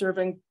and or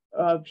serving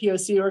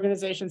POC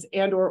organizations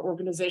and or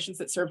organizations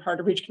that serve hard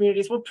to reach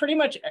communities. Well, pretty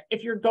much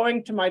if you're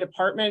going to my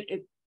department,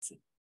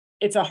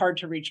 it's a hard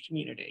to reach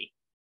community.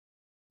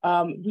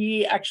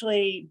 We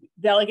actually,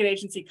 delegate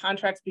agency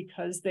contracts,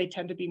 because they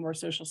tend to be more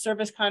social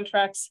service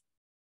contracts,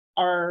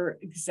 are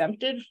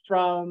exempted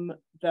from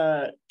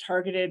the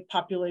targeted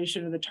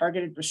population or the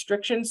targeted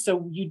restrictions.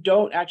 So you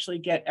don't actually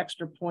get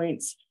extra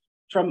points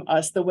from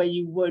us the way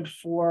you would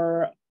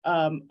for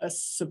a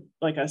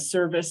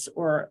service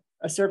or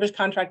a service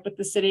contract with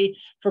the city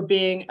for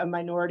being a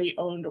minority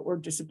owned or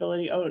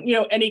disability owned,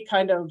 any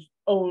kind of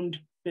owned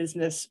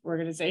business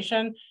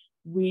organization.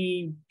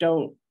 We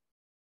don't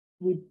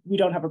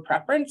have a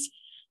preference.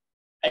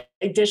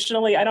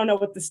 Additionally, I don't know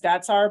what the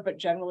stats are, but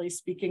generally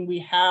speaking, we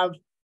have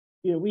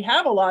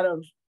a lot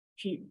of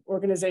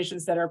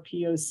organizations that are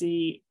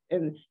POC,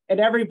 and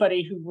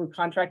everybody who we're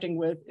contracting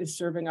with is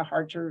serving a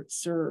hard to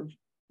serve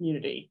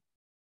community.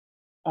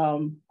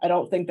 I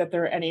don't think that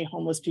there are any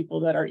homeless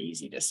people that are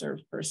easy to serve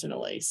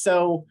personally.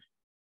 So,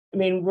 I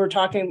mean, we're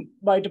talking,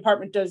 my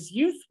department does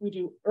youth, we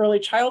do early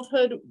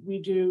childhood, we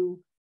do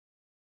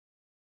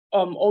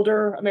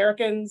older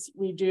Americans,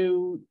 we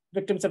do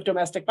victims of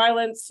domestic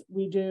violence,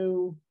 we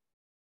do,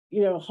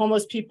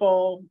 homeless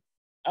people,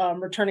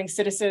 returning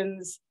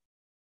citizens,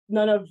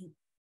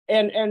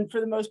 and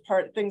for the most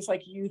part, things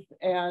like youth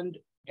and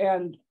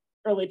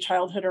early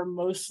childhood are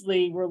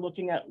mostly, we're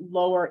looking at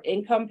lower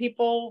income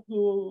people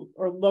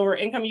or lower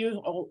income youth,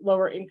 or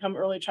lower income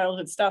early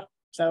childhood stuff.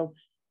 So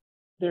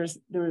there's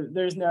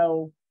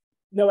no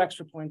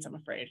extra points, I'm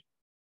afraid.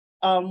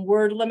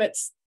 Word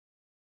limits,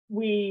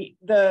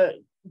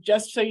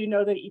 just so you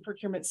know, the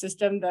e-procurement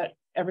system that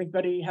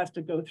everybody has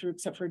to go through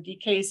except for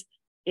DCASE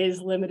is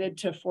limited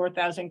to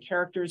 4,000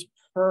 characters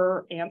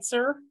per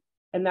answer,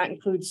 and that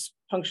includes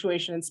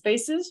punctuation and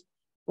spaces.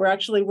 We're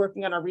actually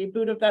working on a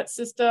reboot of that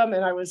system,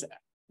 and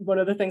one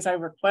of the things I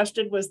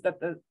requested was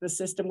that the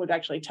system would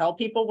actually tell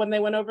people when they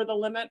went over the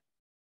limit.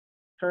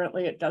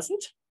 Currently, it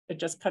doesn't. It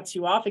just cuts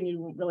you off, and you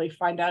won't really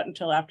find out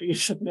until after you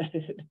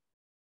submitted.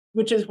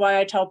 Which is why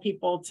I tell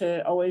people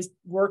to always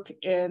work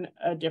in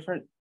a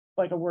different,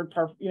 like a word,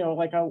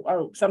 like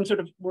some sort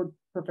of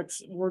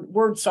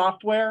word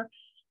software,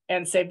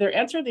 and save their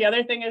answer. The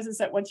other thing is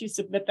that once you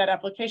submit that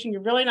application,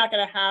 you're really not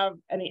going to have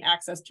any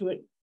access to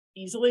it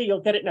easily.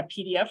 You'll get it in a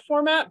PDF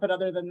format, but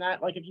other than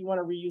that, like if you want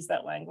to reuse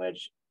that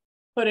language,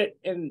 put it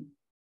in,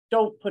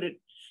 don't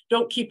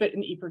keep it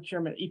in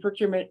e-procurement.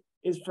 E-procurement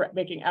is for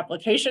making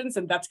applications,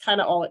 and that's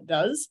kind of all it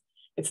does.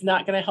 It's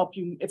not going to help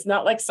you. It's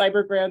not like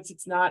cyber grants.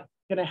 It's not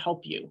going to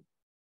help you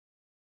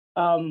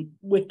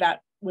with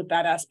that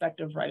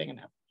aspect of writing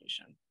an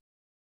application.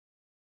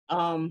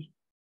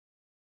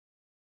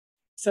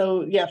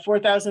 So yeah,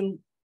 4,000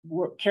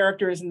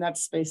 characters, and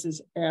that's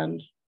spaces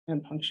and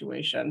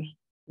punctuation,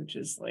 which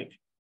is like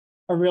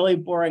a really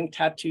boring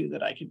tattoo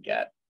that I could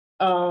get.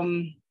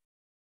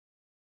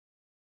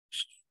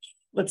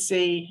 Let's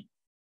see.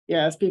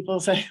 Yeah, as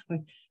people say,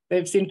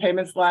 they've seen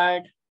payments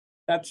lag.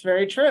 That's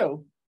very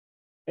true.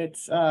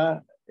 It's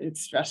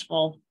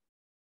stressful.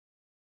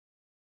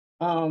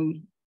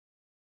 And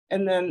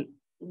then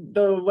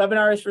the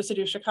webinar is for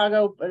City of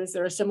Chicago, but is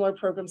there a similar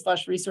program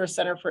 / resource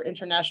center for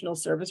international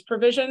service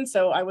provision?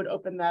 So I would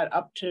open that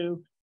up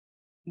to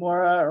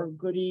Maura or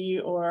Goody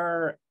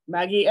or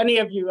Maggie. Any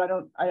of you? I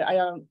don't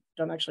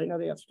actually know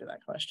the answer to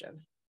that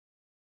question.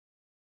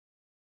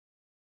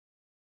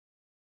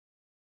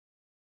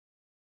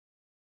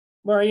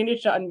 Maura, you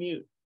need to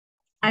unmute.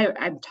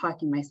 I'm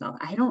talking myself.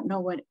 I don't know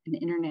what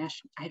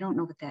I don't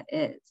know what that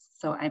is.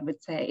 So I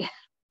would say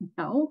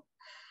no,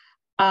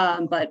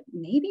 but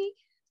maybe.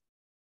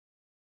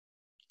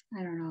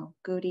 I don't know.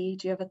 Goody,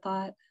 do you have a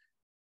thought?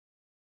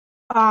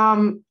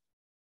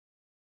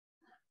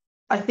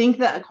 I think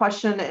that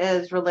question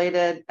is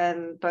related,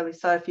 and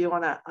Darlisa, if you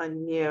want to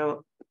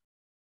unmute,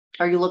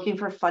 are you looking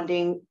for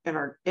funding in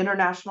our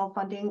international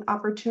funding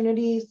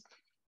opportunities?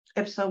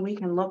 If so, we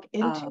can look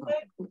into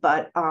it.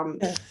 But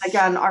Yes.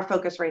 again, our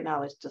focus right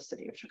now is the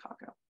City of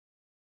Chicago.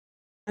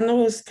 I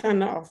know it's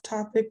kind of off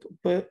topic,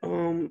 but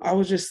I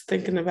was just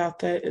thinking about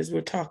that as we're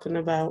talking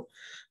about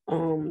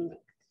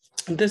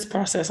this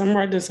process. I'm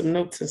writing some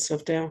notes and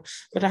stuff down,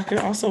 but I could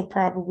also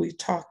probably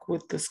talk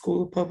with the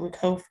School of Public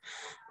Health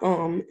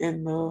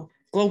and the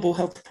Global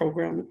Health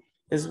Program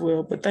as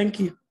well. But thank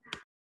you.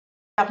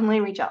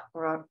 Definitely reach out.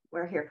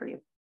 We're here for you.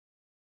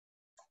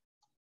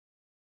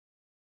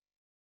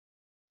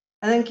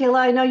 And then Kayla,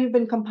 I know you've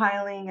been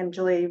compiling, and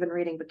Julia, you've been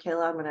reading, but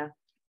Kayla, I'm gonna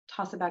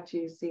toss it back to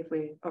you, see if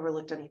we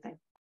overlooked anything.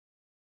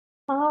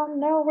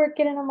 No, we're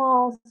getting them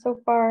all so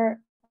far.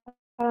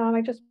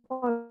 I just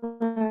want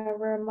to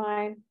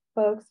remind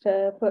folks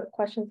to put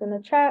questions in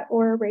the chat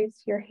or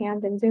raise your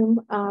hand in Zoom,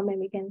 and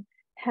we can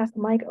pass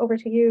the mic over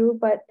to you.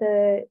 But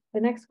the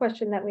next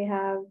question that we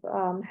have,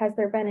 has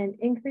there been an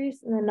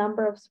increase in the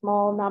number of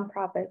small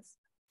nonprofits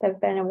that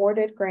have been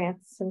awarded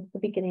grants since the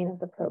beginning of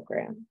the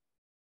program?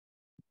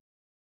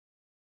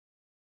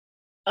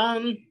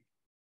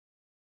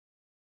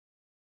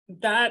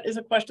 That is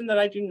a question that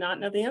I do not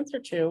know the answer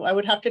to. I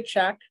would have to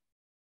check.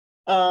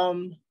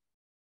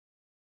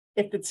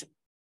 if it's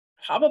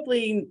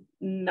probably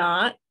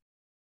not,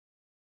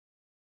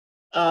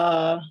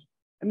 I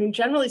mean,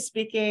 generally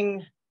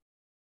speaking,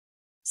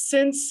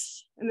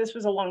 since, and this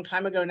was a long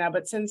time ago now,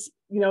 but since,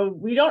 you know,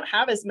 we don't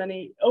have as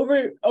many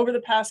over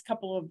the past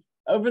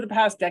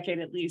decade,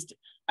 at least,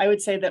 I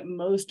would say that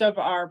most of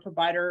our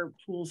provider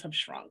pools have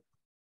shrunk.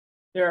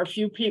 There are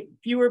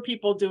fewer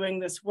people doing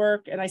this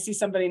work, and I see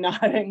somebody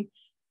nodding.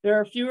 There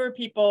are fewer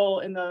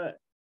people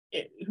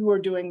who are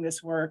doing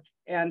this work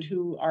and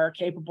who are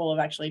capable of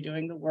actually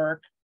doing the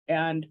work.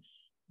 And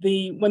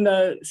when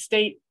the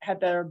state had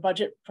their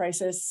budget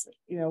crisis,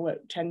 you know,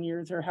 what, 10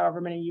 years or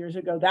however many years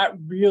ago, that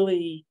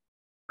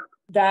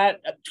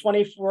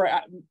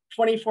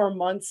 24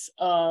 months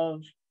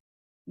of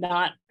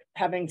not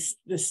having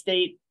the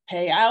state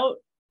pay out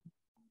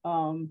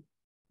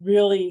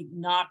really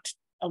knocked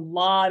a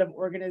lot of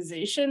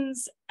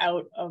organizations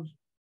out of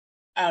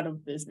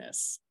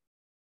business,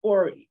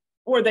 or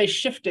they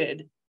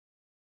shifted.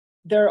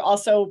 There are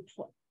also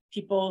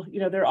people, you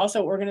know, there are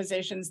also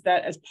organizations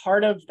that, as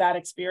part of that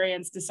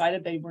experience,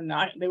 decided they were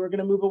going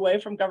to move away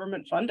from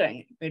government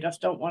funding. They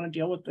just don't want to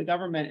deal with the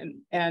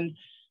government, and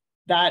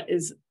that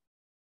is,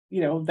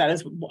 you know, that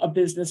is a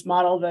business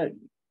model that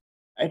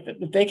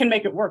if they can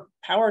make it work,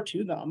 power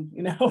to them.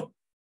 You know,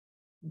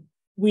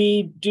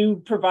 we do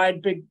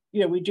provide big,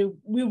 you know,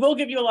 we will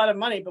give you a lot of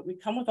money, but we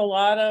come with a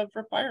lot of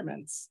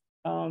requirements,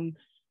 and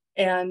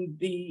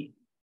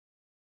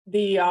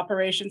the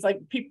operations,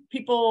 like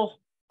people,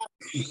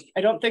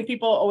 I don't think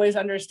people always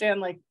understand,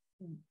 like,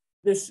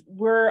 this,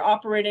 we're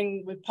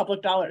operating with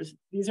public dollars.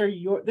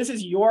 This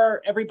is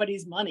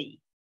everybody's money.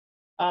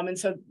 And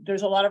so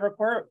there's a lot of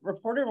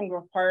reporting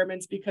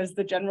requirements, because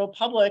the general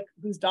public,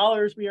 whose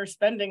dollars we are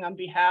spending on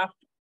behalf,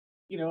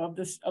 you know,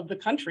 of the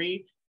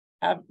country,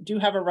 do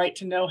have a right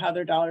to know how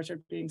their dollars are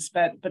being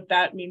spent. But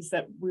that means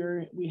that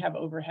we have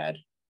overhead.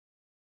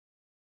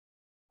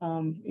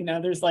 You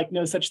know, there's like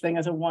no such thing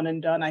as a one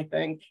and done, I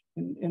think,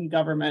 in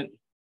government.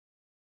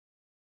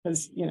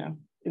 Because, you know,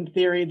 in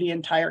theory, the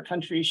entire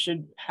country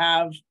should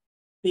have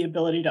the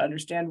ability to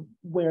understand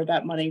where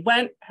that money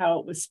went, how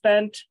it was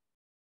spent,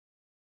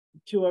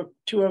 to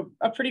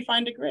a pretty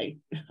fine degree.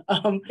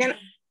 I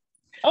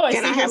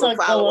see there's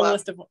a long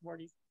list of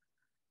words.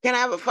 Can I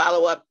have a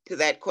follow-up to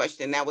that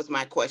question? That was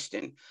my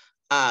question.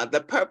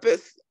 The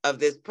purpose of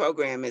this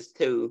program is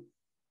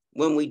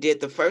when we did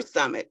the first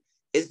summit,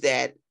 is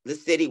that the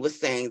city was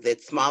saying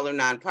that smaller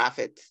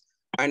nonprofits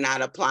are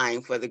not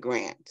applying for the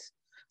grants.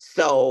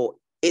 So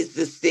is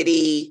the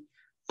city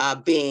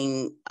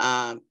being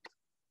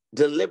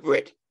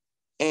deliberate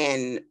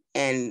and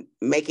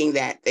making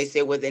that? They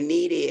say, well, the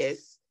need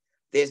is,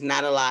 there's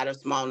not a lot of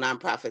small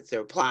nonprofits that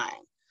are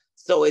applying.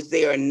 So is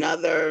there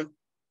another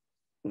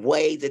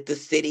way that the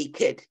city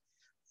could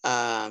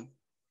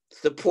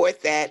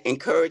support that,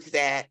 encourage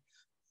that?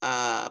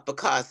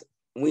 Because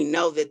we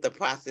know that the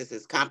process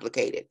is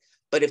complicated.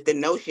 But if the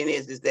notion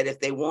is that if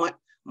they want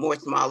more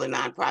smaller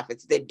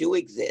nonprofits that do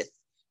exist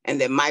and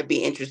that might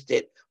be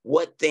interested,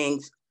 what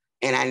things,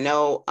 and I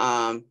know,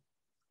 and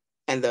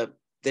the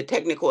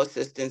technical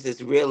assistance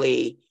is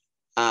really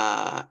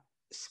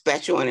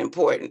special and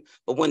important,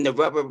 but when the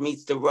rubber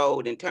meets the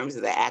road in terms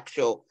of the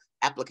actual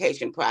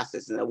application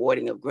process and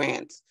awarding of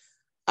grants,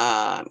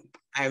 I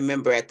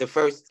remember at the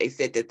first they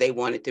said that they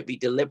wanted to be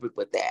deliberate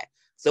with that.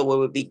 So it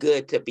would be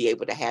good to be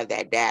able to have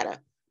that data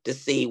to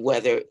see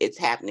whether it's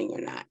happening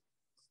or not.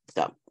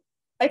 So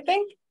I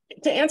think,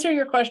 to answer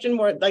your question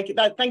more like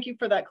that, thank you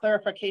for that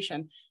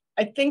clarification.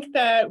 I think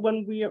that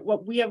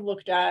what we have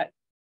looked at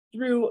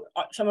through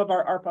some of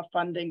our ARPA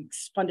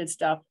funded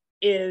stuff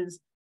is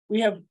we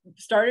have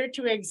started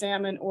to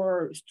examine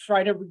or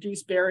try to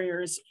reduce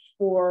barriers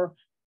for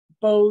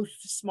both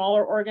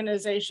smaller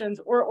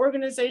organizations or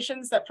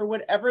organizations that, for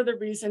whatever the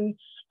reason,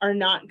 are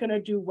not going to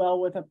do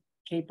well with a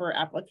paper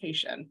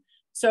application.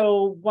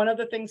 So one of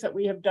the things that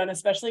we have done,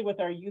 especially with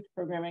our youth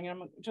programming,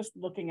 and I'm just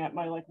looking at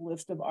my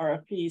list of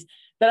RFPs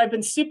that I've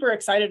been super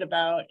excited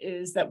about,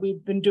 is that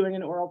we've been doing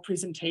an oral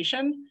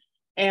presentation,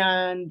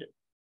 and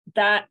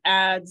that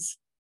adds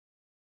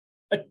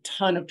a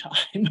ton of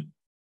time.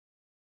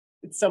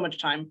 It's so much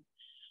time.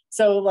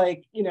 So,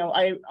 like, you know,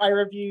 I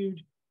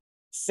reviewed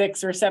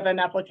 6 or 7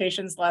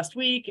 applications last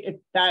week.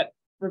 That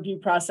review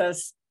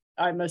process,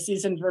 I'm a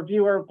seasoned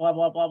reviewer, blah,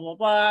 blah, blah, blah,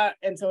 blah.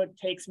 And so it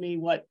takes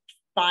me,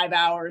 5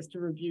 hours to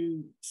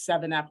review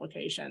 7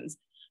 applications.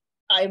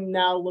 I'm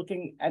now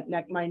looking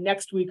at my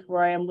next week,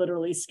 where I am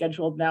literally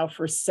scheduled now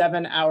for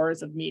 7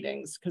 hours of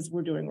meetings, because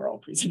we're doing oral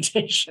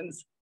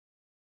presentations.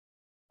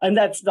 And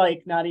that's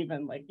like, not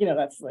even like, you know,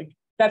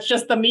 that's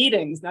just the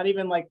meetings, not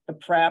even like the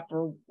prep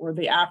or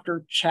the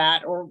after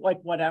chat or like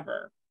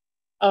whatever.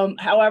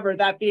 However,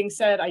 that being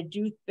said, I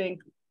do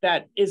think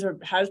that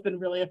has been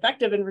really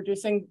effective in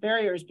reducing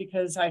barriers,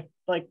 because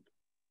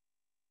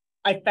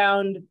I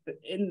found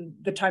in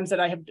the times that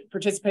I have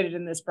participated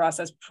in this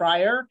process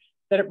prior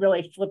that it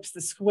really flips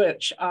the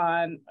script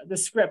on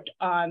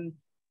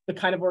the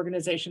kind of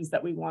organizations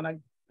that we want to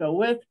go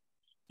with.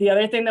 The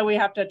other thing that we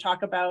have to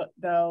talk about,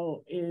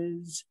 though,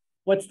 is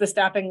what's the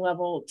staffing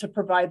level to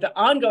provide the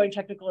ongoing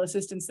technical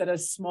assistance that a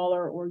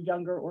smaller or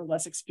younger or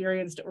less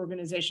experienced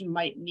organization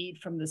might need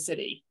from the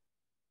city.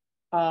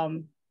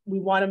 We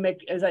want to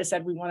make, as I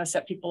said, we want to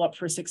set people up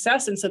for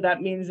success. And so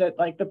that means that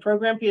like the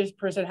program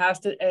person has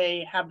to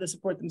have the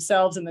support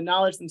themselves and the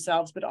knowledge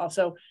themselves, but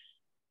also,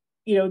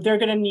 you know, they're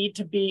going to need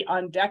to be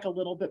on deck a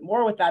little bit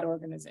more with that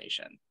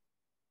organization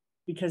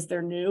because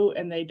they're new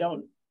and they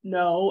don't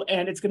know.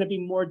 And it's going to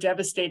be more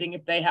devastating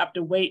if they have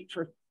to wait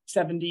for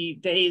 70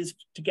 days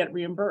to get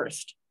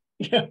reimbursed.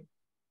 Yeah.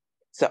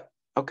 So,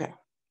 okay.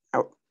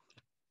 Oh.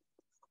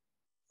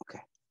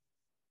 Okay.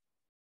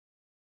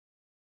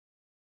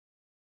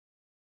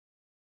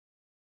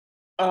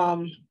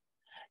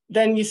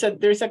 Then you said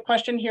there's a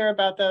question here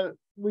about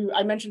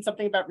I mentioned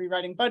something about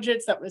rewriting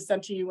budgets that was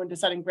sent to you when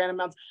deciding grant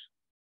amounts.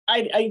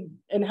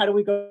 And how do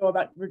we go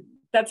about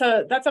that's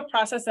a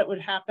process that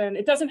would happen.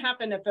 It doesn't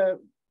happen at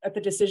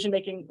the decision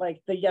making,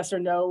 like the yes or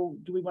no,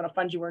 do we want to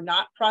fund you or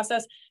not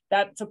process.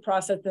 That's a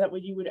process that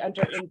you would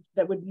enter in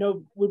that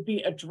would be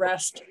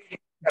addressed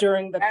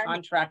during the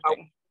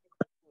contracting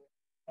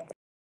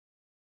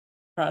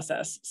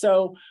process.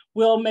 So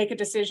we'll make a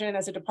decision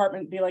as a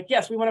department, be like,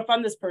 yes, we want to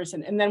fund this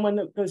person. And then when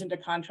it goes into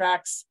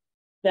contracts,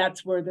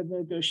 that's where the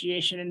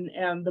negotiation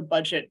and the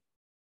budget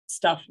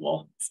stuff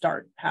will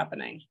start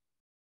happening.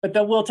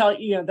 But we'll tell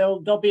you,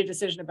 there'll be a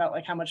decision about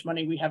like how much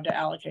money we have to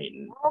allocate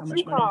and how much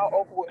money. Call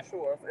Oakwood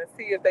Shores and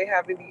see if they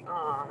have any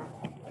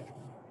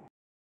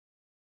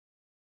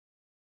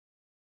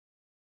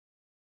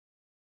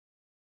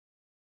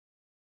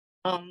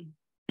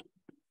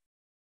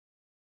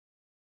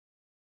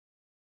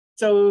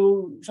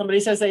So somebody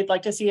says they'd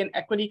like to see an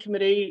equity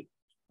committee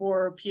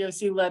for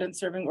POC-led and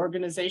serving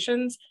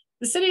organizations.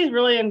 The city is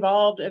really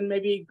involved, and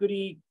maybe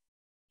Goody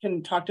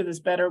can talk to this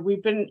better.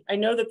 I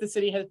know that the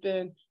city has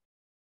been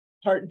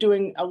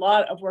doing a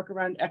lot of work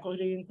around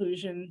equity,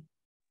 inclusion,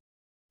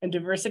 and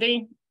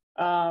diversity.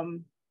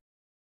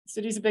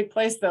 City's a big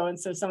place though, and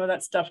so some of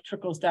that stuff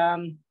trickles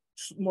down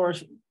more,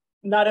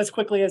 not as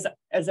quickly as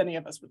any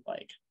of us would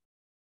like.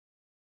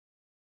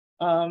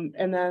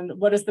 And then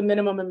what is the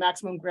minimum and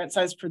maximum grant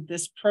size for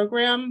this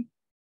program?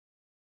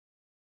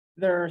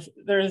 There's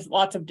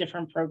lots of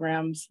different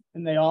programs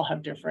and they all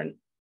have different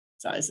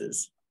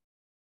sizes.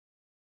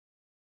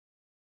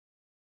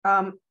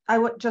 I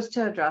would just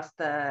to address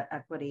the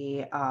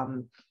equity,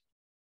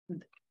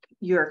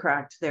 you're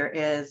correct. There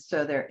is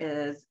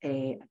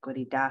a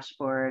equity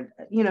dashboard.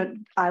 You know,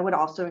 I would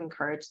also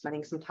encourage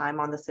spending some time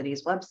on the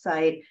city's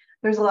website.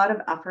 There's a lot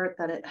of effort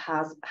that it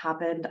has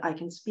happened. I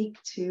can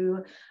speak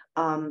to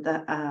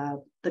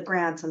the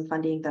grants and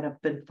funding that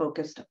have been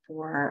focused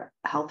for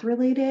health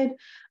related.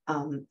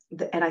 And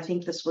I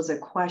think this was a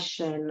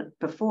question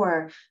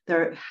before.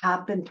 There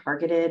have been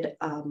targeted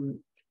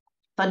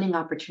funding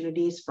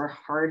opportunities for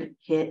hard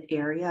hit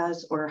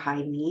areas or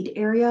high need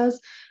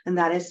areas. And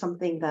that is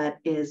something that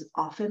is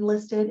often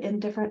listed in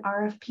different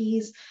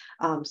RFPs.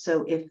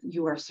 So if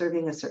you are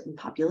serving a certain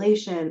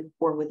population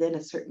or within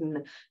a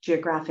certain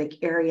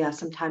geographic area,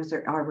 sometimes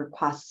there are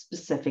requests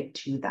specific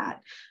to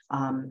that.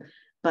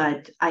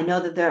 But I know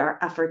that there are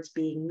efforts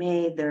being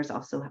made. There's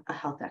also a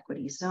health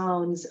equity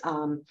zones.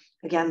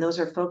 Again, those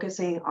are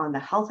focusing on the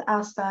health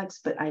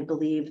aspects, but I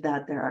believe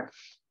that there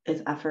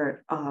is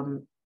effort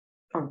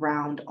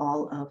around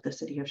all of the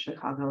city of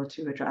Chicago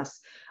to address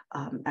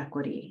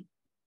equity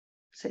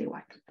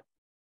citywide.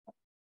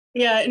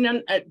 Yeah, and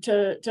then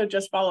to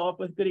just follow up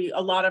with Goody,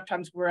 a lot of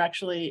times we're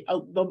actually,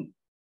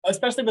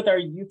 especially with our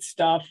youth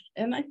stuff,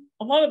 and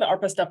a lot of the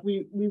ARPA stuff,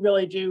 we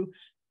really do,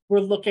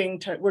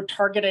 we're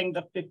targeting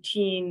the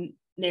 15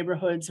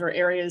 neighborhoods or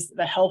areas,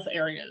 the health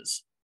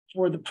areas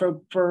for the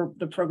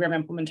program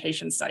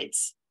implementation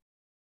sites.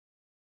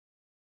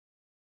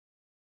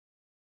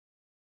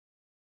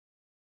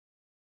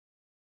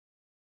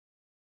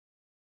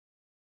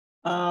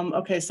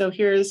 Okay, so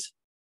here's,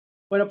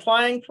 when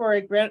applying for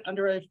a grant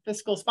under a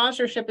fiscal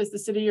sponsorship, is the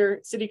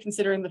city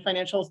considering the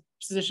financial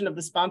position of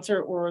the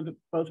sponsor or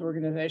both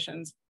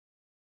organizations?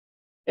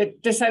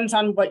 It depends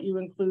on what you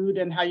include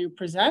and how you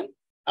present,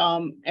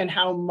 and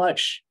how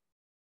much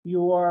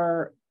the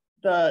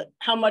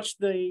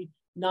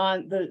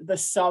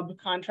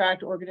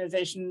subcontract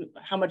organization,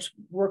 how much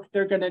work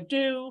they're going to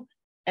do,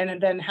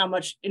 and then how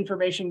much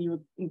information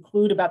you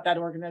include about that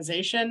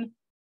organization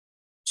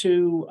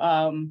to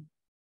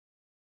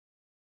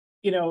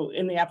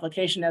in the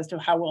application as to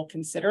how we'll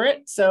consider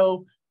it.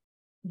 So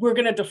we're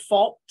going to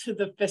default to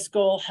the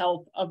fiscal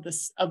health of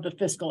the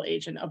fiscal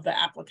agent of the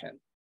applicant.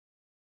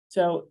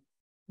 So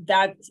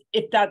that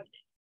if that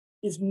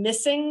is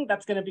missing,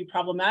 that's going to be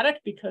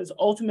problematic, because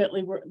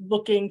ultimately we're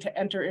looking to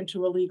enter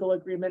into a legal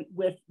agreement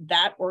with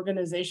that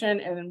organization,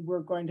 and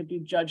we're going to be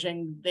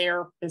judging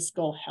their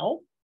fiscal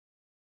health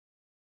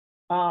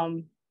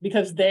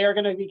because they are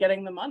going to be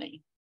getting the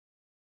money.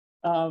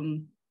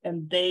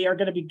 And they are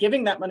going to be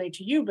giving that money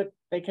to you, but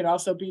they could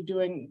also be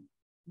doing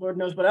Lord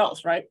knows what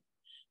else, right?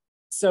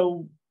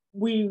 So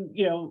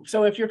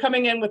so if you're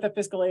coming in with a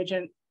fiscal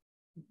agent,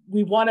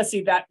 we want to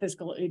see that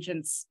fiscal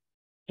agent's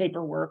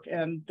paperwork,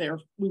 and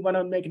we want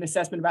to make an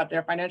assessment about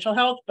their financial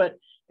health, but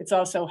it's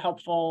also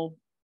helpful.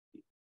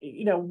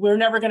 You know, we're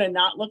never going to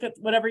not look at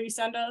whatever you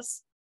send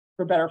us,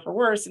 for better or for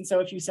worse. And so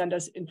if you send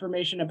us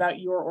information about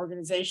your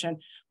organization,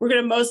 we're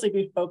going to mostly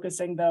be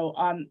focusing though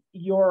on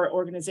your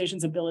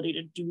organization's ability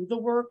to do the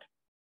work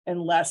and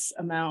less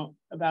amount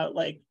about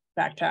like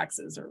back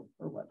taxes or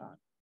whatnot.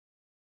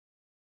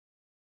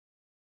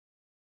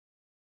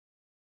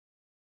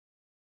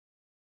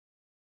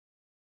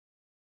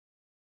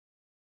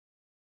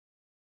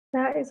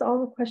 That is all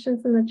the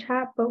questions in the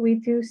chat, but we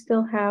do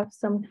still have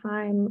some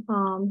time.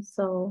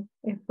 So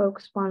if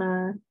folks want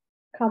to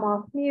come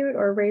off mute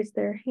or raise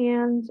their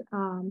hand,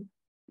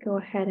 go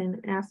ahead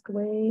and ask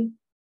away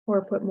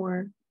or put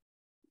more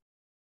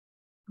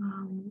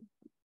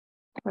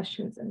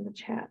questions in the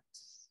chat.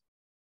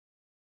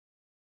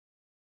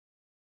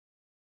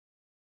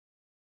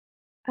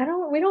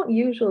 We don't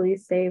usually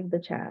save the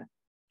chat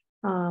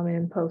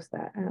and post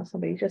that. I know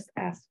somebody just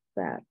asked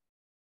that.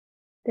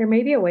 There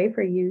may be a way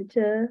for you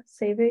to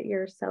save it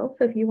yourself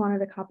if you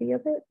wanted a copy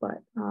of it, but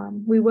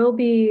we will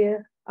be,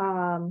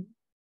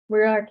 we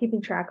are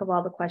keeping track of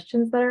all the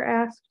questions that are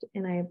asked,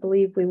 and I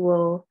believe we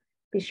will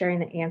be sharing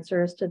the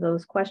answers to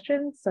those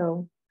questions.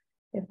 So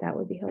if that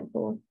would be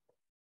helpful,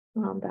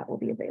 that will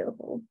be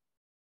available.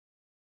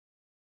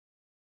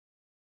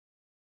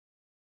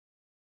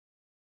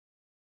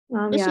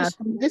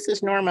 This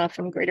is Norma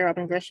from Greater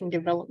Auburn Gresham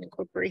Development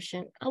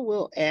Corporation. I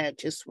will add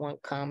just one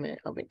comment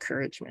of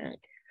encouragement.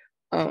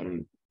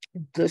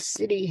 The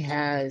city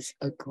has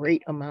a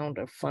great amount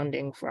of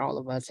funding for all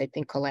of us. I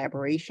think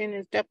collaboration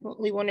is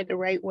definitely one of the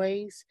right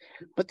ways,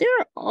 but there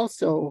are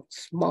also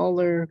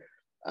smaller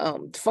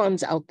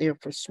funds out there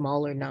for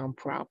smaller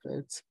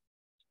nonprofits.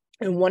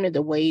 And one of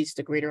the ways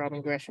the Greater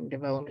Auburn Gresham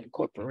Development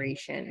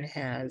Corporation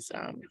has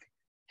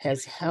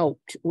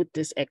helped with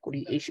this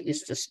equity issue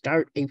is to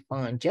start a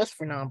fund just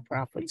for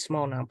nonprofits,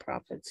 small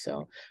nonprofits.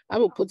 So I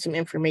will put some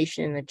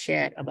information in the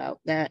chat about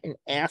that and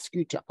ask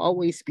you to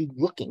always be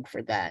looking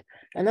for that.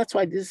 And that's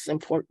why this is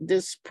important.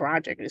 This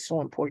project is so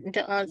important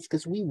to us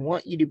because we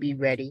want you to be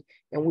ready,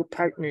 and we're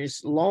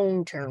partners,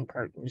 long-term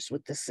partners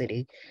with the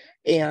city.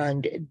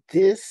 And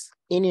this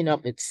in and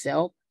of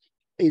itself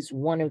is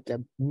one of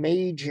the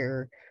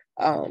major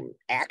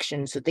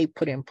actions that they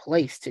put in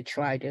place to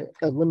try to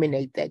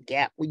eliminate that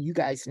gap with you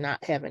guys not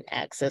having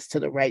access to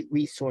the right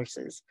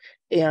resources.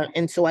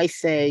 And so I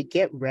say,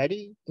 get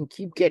ready and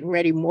keep getting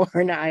ready. More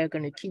and I are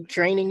going to keep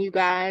training you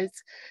guys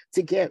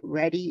to get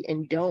ready,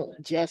 and don't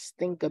just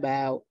think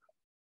about,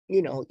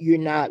 you know, you're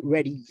not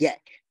ready yet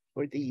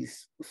for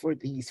these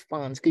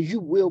funds, because you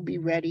will be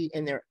ready.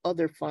 And there are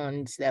other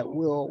funds that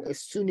will,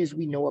 as soon as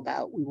we know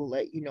about, we will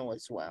let you know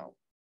as well.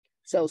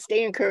 So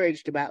stay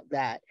encouraged about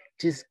that.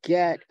 Just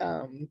get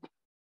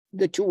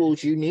the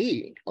tools you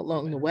need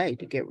along the way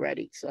to get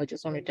ready. So I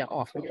just wanted to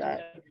offer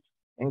that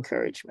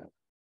encouragement.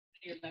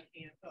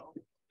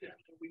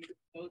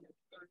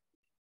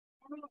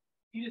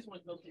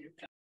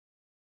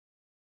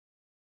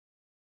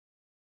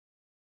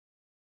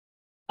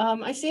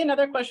 I see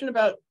another question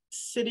about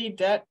city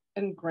debt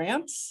and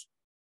grants.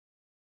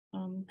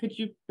 Could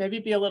you maybe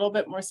be a little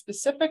bit more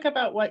specific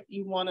about what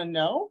you want to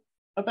know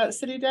about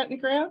city debt and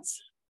grants?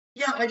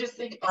 Yeah, I just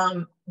think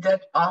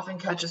that often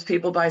catches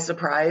people by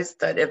surprise,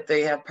 that if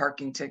they have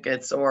parking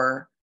tickets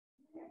or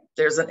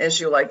there's an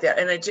issue like that,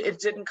 and it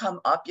didn't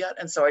come up yet.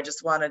 And so I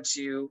just wanted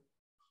to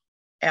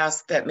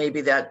ask that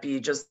maybe that be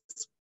just,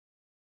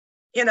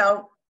 you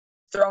know,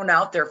 thrown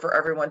out there for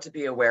everyone to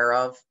be aware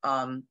of.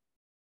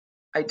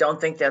 I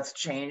don't think that's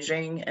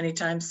changing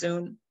anytime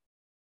soon,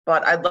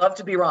 but I'd love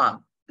to be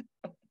wrong.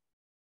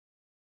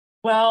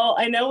 Well,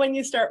 I know when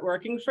you start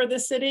working for the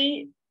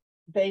city,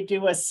 they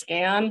do a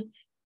scan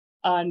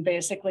on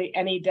basically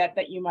any debt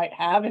that you might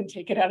have and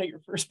take it out of your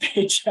first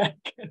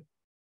paycheck.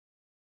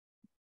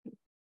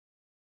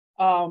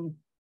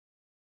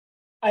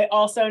 I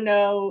also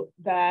know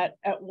that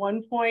at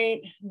one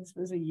point, this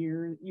was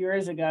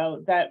years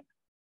ago, that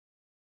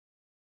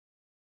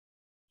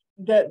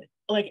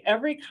like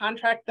every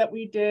contract that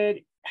we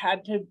did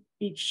had to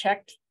be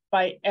checked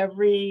by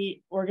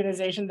every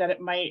organization that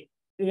it might,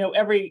 you know,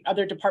 every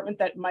other department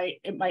that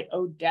it might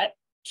owe debt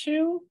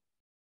to,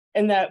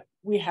 and that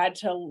we had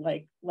to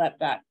like let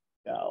that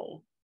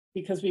go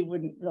because we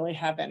wouldn't really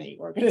have any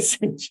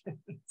organizations.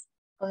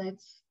 Well,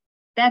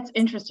 that's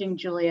interesting,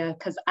 Julia,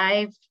 because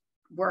I've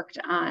worked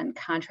on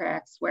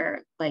contracts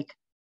where, like,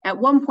 at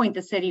one point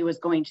the city was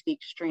going to the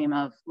extreme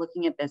of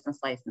looking at business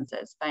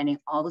licenses, finding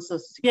all the social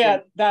security. Yeah,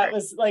 that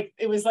was like,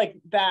 it was like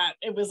that.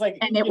 It was like,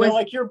 and it was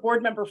like your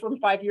board member from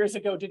 5 years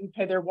ago didn't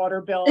pay their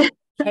water bill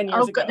 10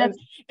 years ago.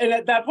 And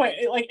at that point,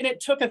 it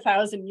took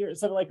 1,000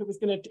 years. So like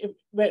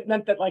it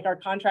meant that like our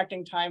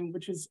contracting time,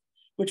 which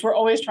we're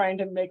always trying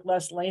to make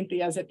less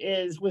lengthy as it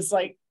is, was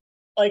like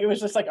it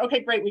was just like,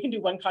 okay, great, we can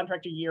do one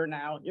contract a year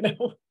now, you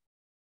know?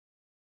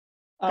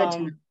 Good to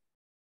know.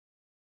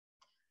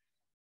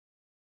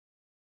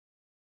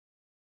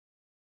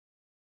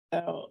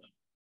 So,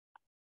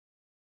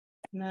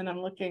 and then I'm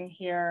looking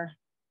here.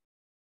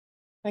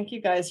 Thank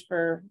you guys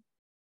for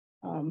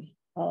all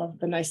of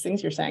the nice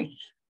things you're saying.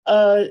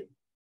 The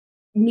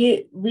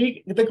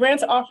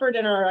grants offered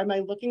in our, am I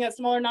looking at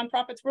smaller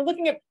nonprofits? We're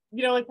looking at,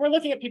 we're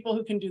looking at people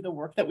who can do the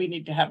work that we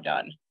need to have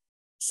done.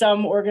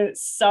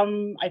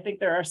 I think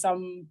there are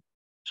some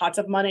pots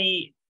of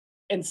money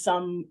and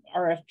some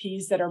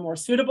RFPs that are more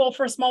suitable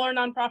for smaller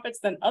nonprofits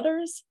than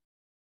others.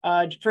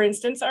 For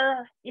instance,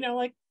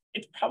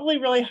 it's probably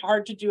really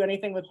hard to do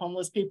anything with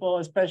homeless people,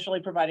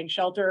 especially providing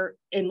shelter,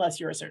 unless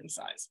you're a certain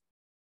size.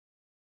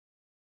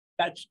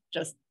 That's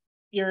just,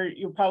 you're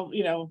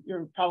probably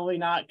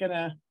not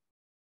gonna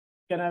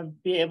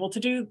be able to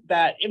do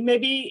that. It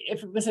maybe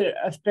if it was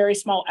a very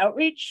small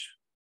outreach,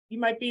 you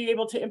might be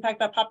able to impact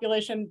that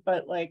population,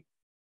 but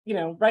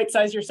right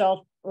size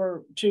yourself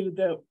or to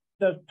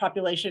the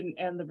population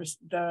and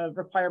the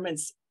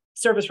requirements,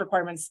 service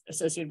requirements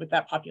associated with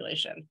that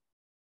population.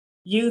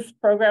 Youth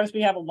programs,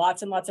 we have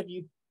lots and lots of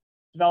youth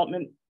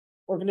development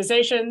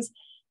organizations,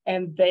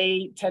 and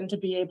they tend to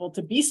be able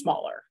to be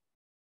smaller,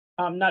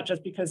 not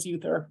just because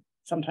youth are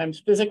sometimes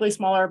physically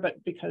smaller,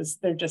 but because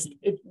they're just,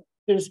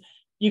 there's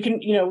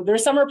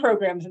summer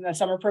programs, and the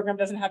summer program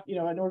doesn't have,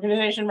 an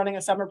organization running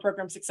a summer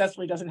program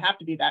successfully doesn't have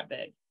to be that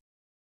big.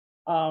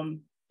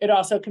 It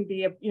also can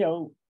be,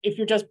 if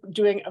you're just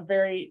doing a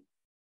very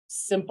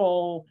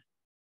simple,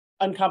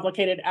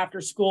 uncomplicated after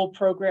school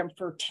program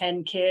for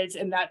 10 kids,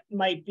 and that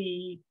might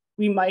be,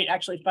 we might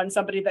actually fund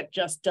somebody that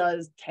just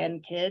does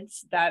 10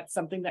 kids. That's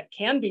something that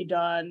can be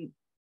done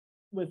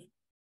with,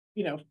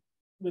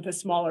 with a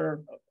smaller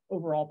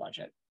overall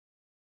budget.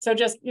 So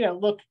just,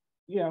 look,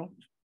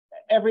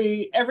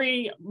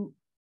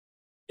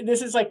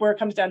 this is where it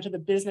comes down to the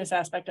business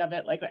aspect of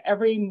it.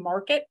 Every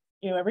market,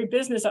 every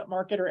business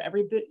market or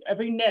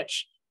every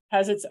niche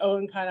has its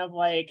own kind of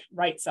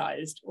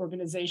right-sized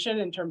organization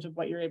in terms of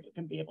what you're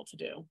can be able to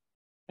do.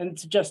 And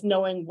it's just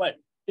knowing what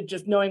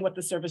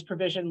the service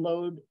provision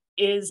load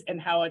is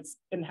and how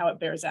it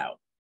bears out.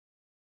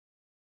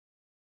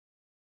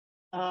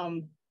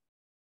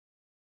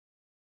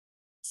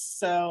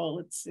 So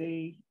let's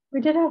see. We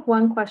did have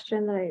one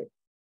question that I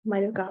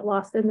might have got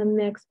lost in the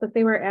mix, but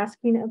they were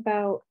asking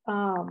about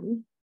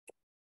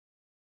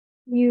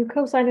you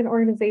co-signed an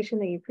organization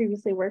that you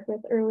previously worked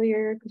with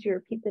earlier. Could you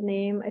repeat the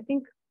name? I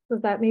think,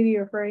 was that maybe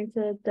referring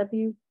to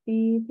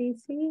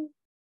WBDC?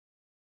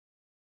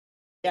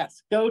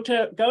 Yes, go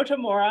to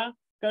Mora,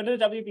 go to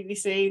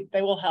WBDC,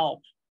 they will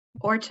help.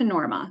 Or to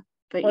Norma,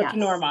 but or yes. to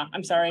Norma,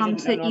 I'm sorry. Come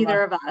to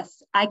either of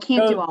us. I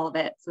can't do all of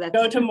it. So that's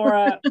go to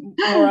Mora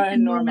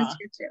and Norma. Norma's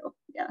here too,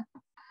 yeah.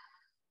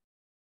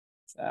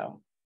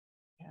 So,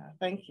 yeah,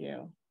 thank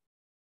you.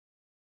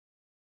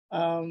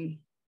 Am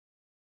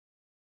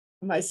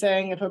I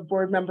saying if a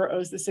board member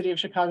owes the city of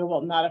Chicago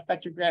will not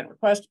affect your grant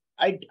request?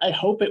 I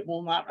hope it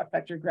will not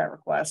affect your grant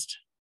request.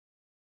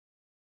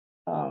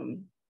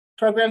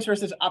 Programs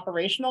versus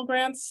operational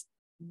grants.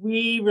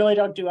 We really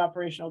don't do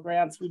operational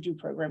grants. We do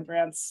program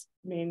grants.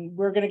 I mean,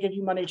 we're going to give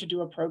you money to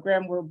do a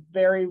program. We're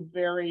very,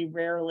 very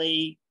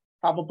rarely,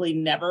 probably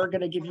never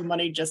going to give you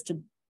money just to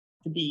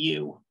be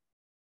you.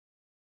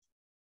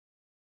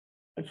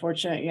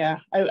 Unfortunately, yeah.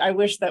 I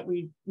wish that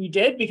we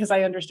did, because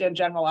I understand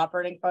general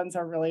operating funds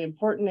are really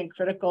important and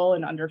critical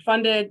and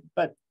underfunded,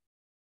 but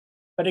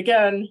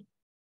again,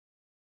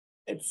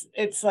 it's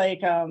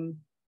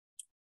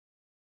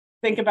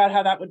think about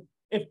how that would,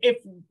 if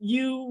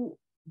you,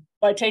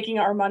 by taking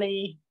our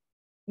money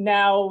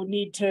now,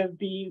 need to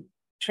be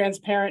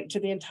transparent to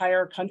the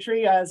entire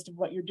country as to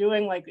what you're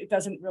doing, it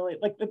doesn't really,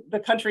 the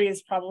country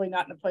is probably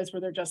not in a place where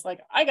they're just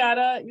I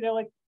gotta,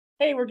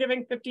 hey, we're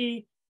giving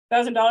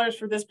 $50,000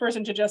 for this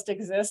person to just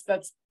exist.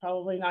 That's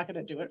probably not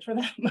going to do it for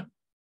them.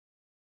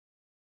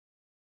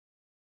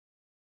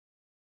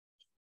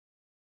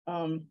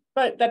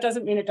 But that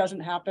doesn't mean it doesn't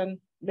happen.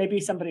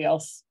 Maybe somebody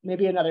else,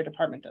 maybe another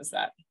department does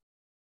that.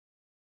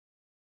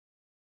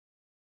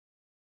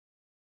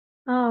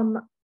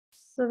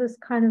 So this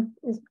kind of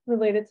is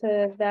related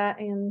to that.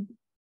 And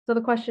so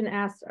the question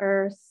asks,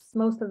 are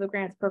most of the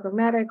grants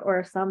programmatic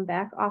or some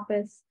back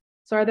office?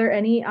 So are there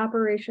any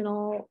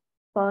operational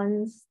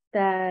funds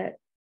that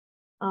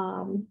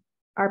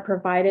are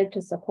provided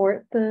to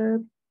support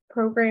the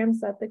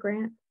programs that the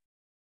grant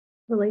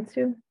relates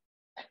to?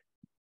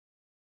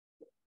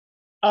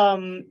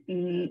 I'm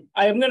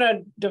going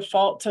to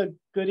default to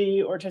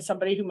Goody or to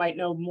somebody who might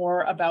know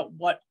more about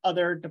what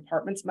other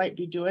departments might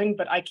be doing,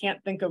 but I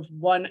can't think of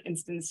one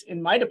instance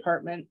in my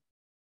department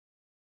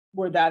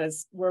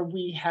where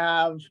we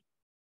have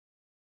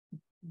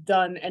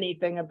done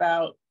anything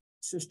about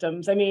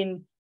systems. I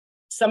mean,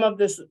 some of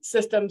this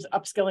systems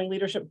upskilling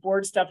leadership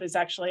board stuff is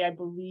actually, I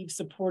believe,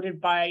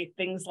 supported by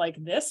things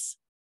like this,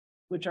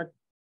 which are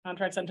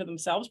contracts unto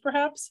themselves,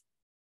 perhaps.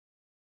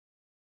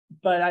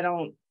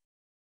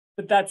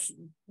 But that's,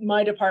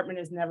 my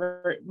department's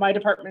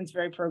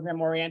very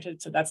program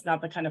oriented. So that's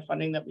not the kind of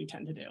funding that we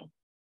tend to do.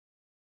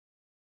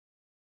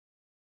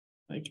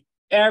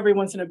 Every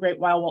once in a great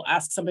while, we'll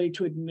ask somebody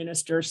to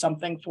administer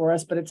something for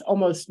us, but it's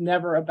almost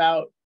never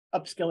about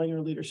upskilling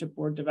or leadership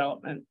board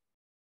development.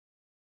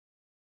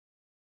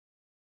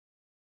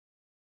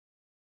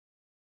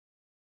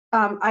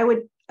 I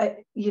would,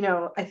 you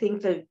know, I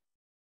think that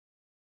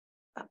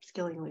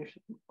upskilling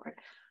leadership,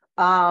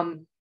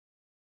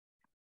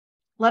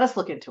 let us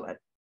look into it.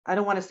 I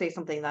don't want to say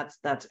something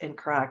that's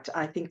incorrect.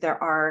 I think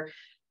there are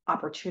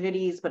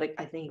opportunities, but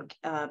I think,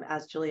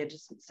 as Julia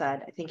just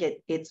said, I think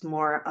it's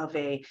more of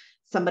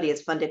somebody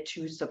is funded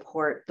to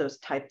support those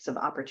types of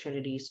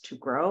opportunities to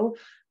grow,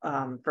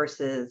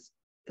 versus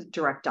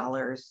direct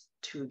dollars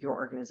to your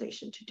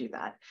organization to do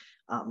that,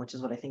 which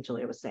is what I think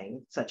Julia was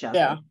saying, such as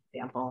an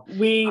example.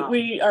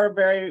 We're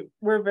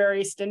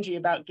very stingy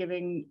about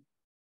giving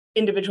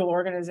individual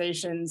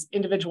organizations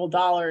individual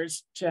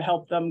dollars to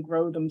help them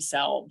grow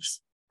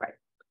themselves. Right.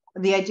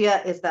 The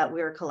idea is that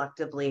we're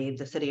collectively,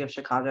 the city of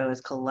Chicago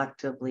is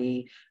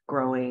collectively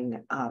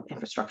growing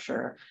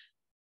infrastructure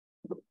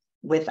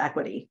with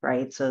equity,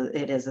 right? So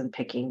it isn't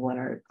picking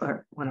one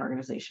or one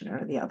organization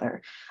or the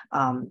other.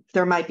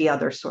 There might be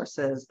other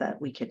sources that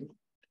we can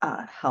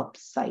help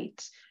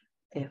cite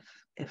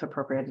if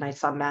appropriate. And I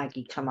saw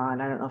Maggie come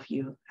on. I don't know if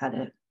you had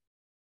it.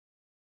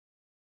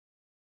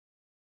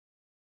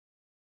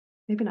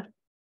 Maybe not.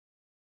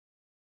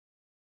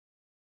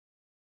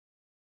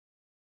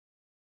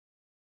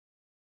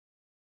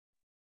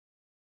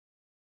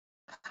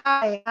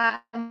 Hi,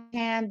 I'm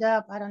hand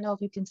up. I don't know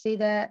if you can see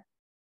that.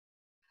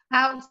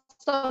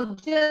 So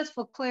just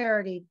for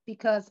clarity,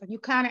 because you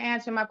kind of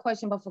answered my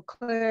question, but for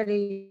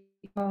clarity,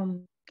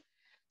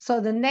 so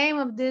the name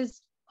of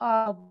this,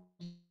 but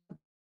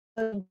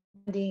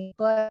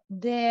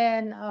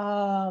then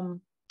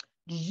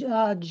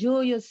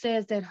Julia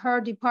says that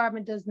her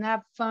department does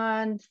not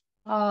fund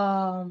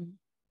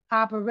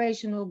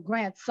operational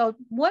grants. So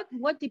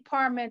what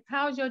department,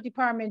 how is your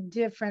department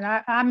different?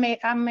 I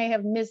may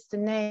have missed the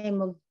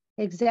name of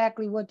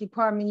exactly what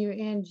department you're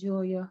in,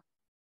 Julia.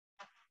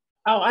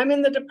 Oh, I'm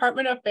in the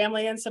Department of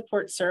Family and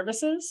Support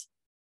Services.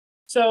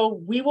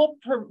 So we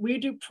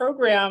do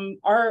program,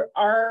 our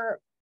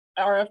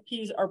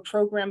RFPs are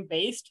program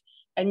based,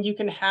 and you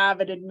can have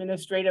an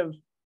administrative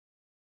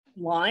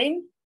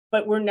line,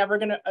 but we're never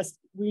gonna,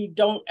 we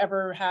don't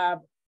ever have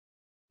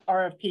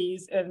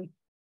RFPs, and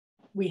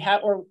we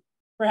have, or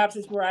perhaps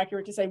it's more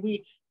accurate to say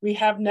we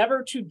have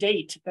never to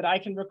date that I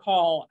can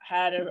recall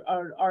had an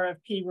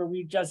RFP where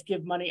we just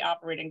give money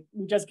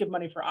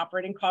for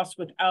operating costs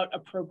without a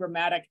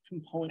programmatic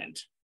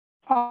component.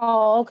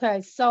 Oh,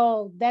 okay.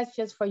 So that's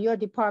just for your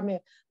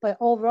department, but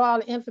overall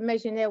the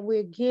information that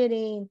we're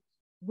getting,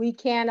 we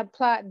can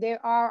apply.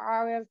 There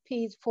are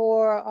RFPs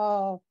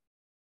for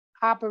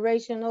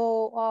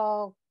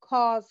operational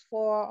costs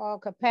for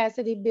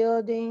capacity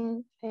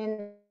building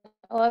and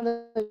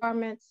other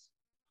departments.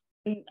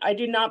 I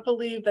do not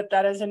believe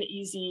that is an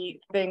easy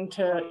thing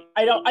to,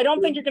 I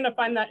don't think you're going to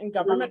find that in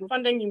government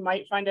funding. You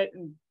might find it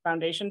in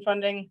foundation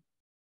funding.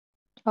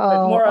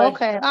 Oh,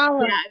 okay. All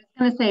right. Yeah,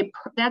 I was going to say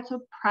that's a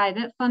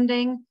private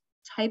funding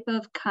type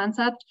of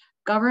concept.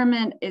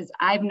 Government is,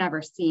 I've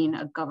never seen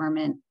a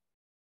government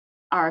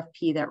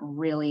RFP that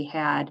really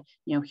had,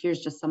 you know, here's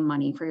just some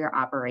money for your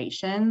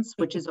operations,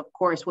 which is of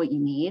course what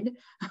you need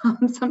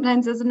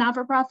sometimes as a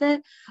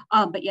not-for-profit.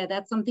 But yeah,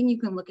 that's something you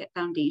can look at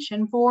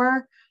foundation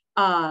for.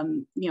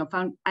 You know,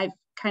 I've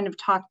kind of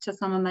talked to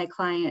some of my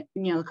client,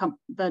 you know,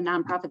 the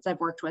nonprofits I've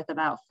worked with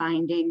about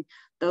finding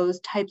those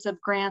types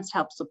of grants to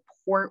help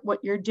support what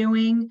you're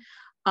doing.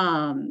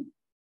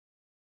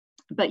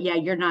 But yeah,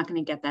 you're not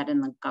going to get that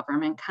in the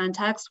government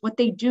context. What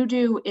they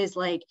do is,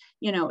 like,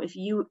 you know, if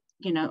you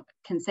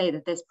can say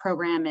that this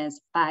program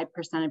is 5%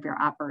 of your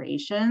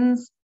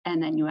operations,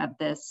 and then you have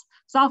this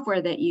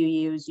software that you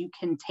use, you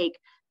can take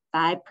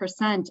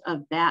 5%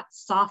 of that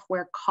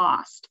software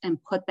cost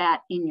and put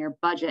that in your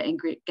budget and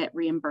get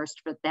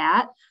reimbursed for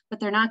that. But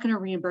they're not going to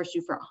reimburse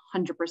you for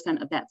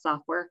 100% of that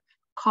software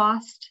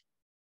cost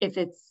if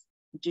it's,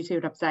 do you see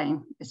what I'm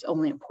saying? It's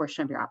only a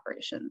portion of your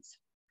operations.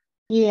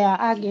 Yeah,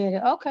 I get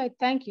it. Okay,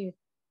 thank you.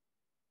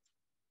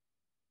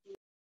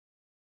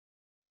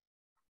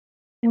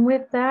 And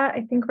with that,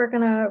 I think we're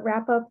going to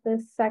wrap up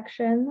this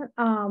section.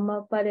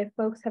 But if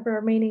folks have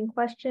remaining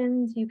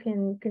questions, you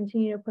can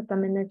continue to put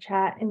them in the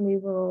chat and we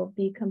will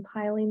be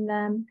compiling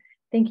them.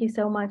 Thank you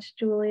so much,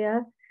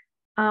 Julia.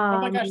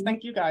 Oh my gosh,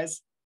 thank you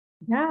guys.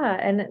 Yeah,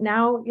 and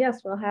now,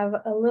 yes, we'll have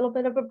a little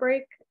bit of a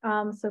break.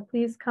 So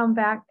please come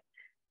back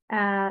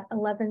at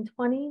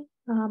 11:20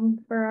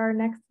 for our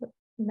next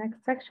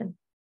section.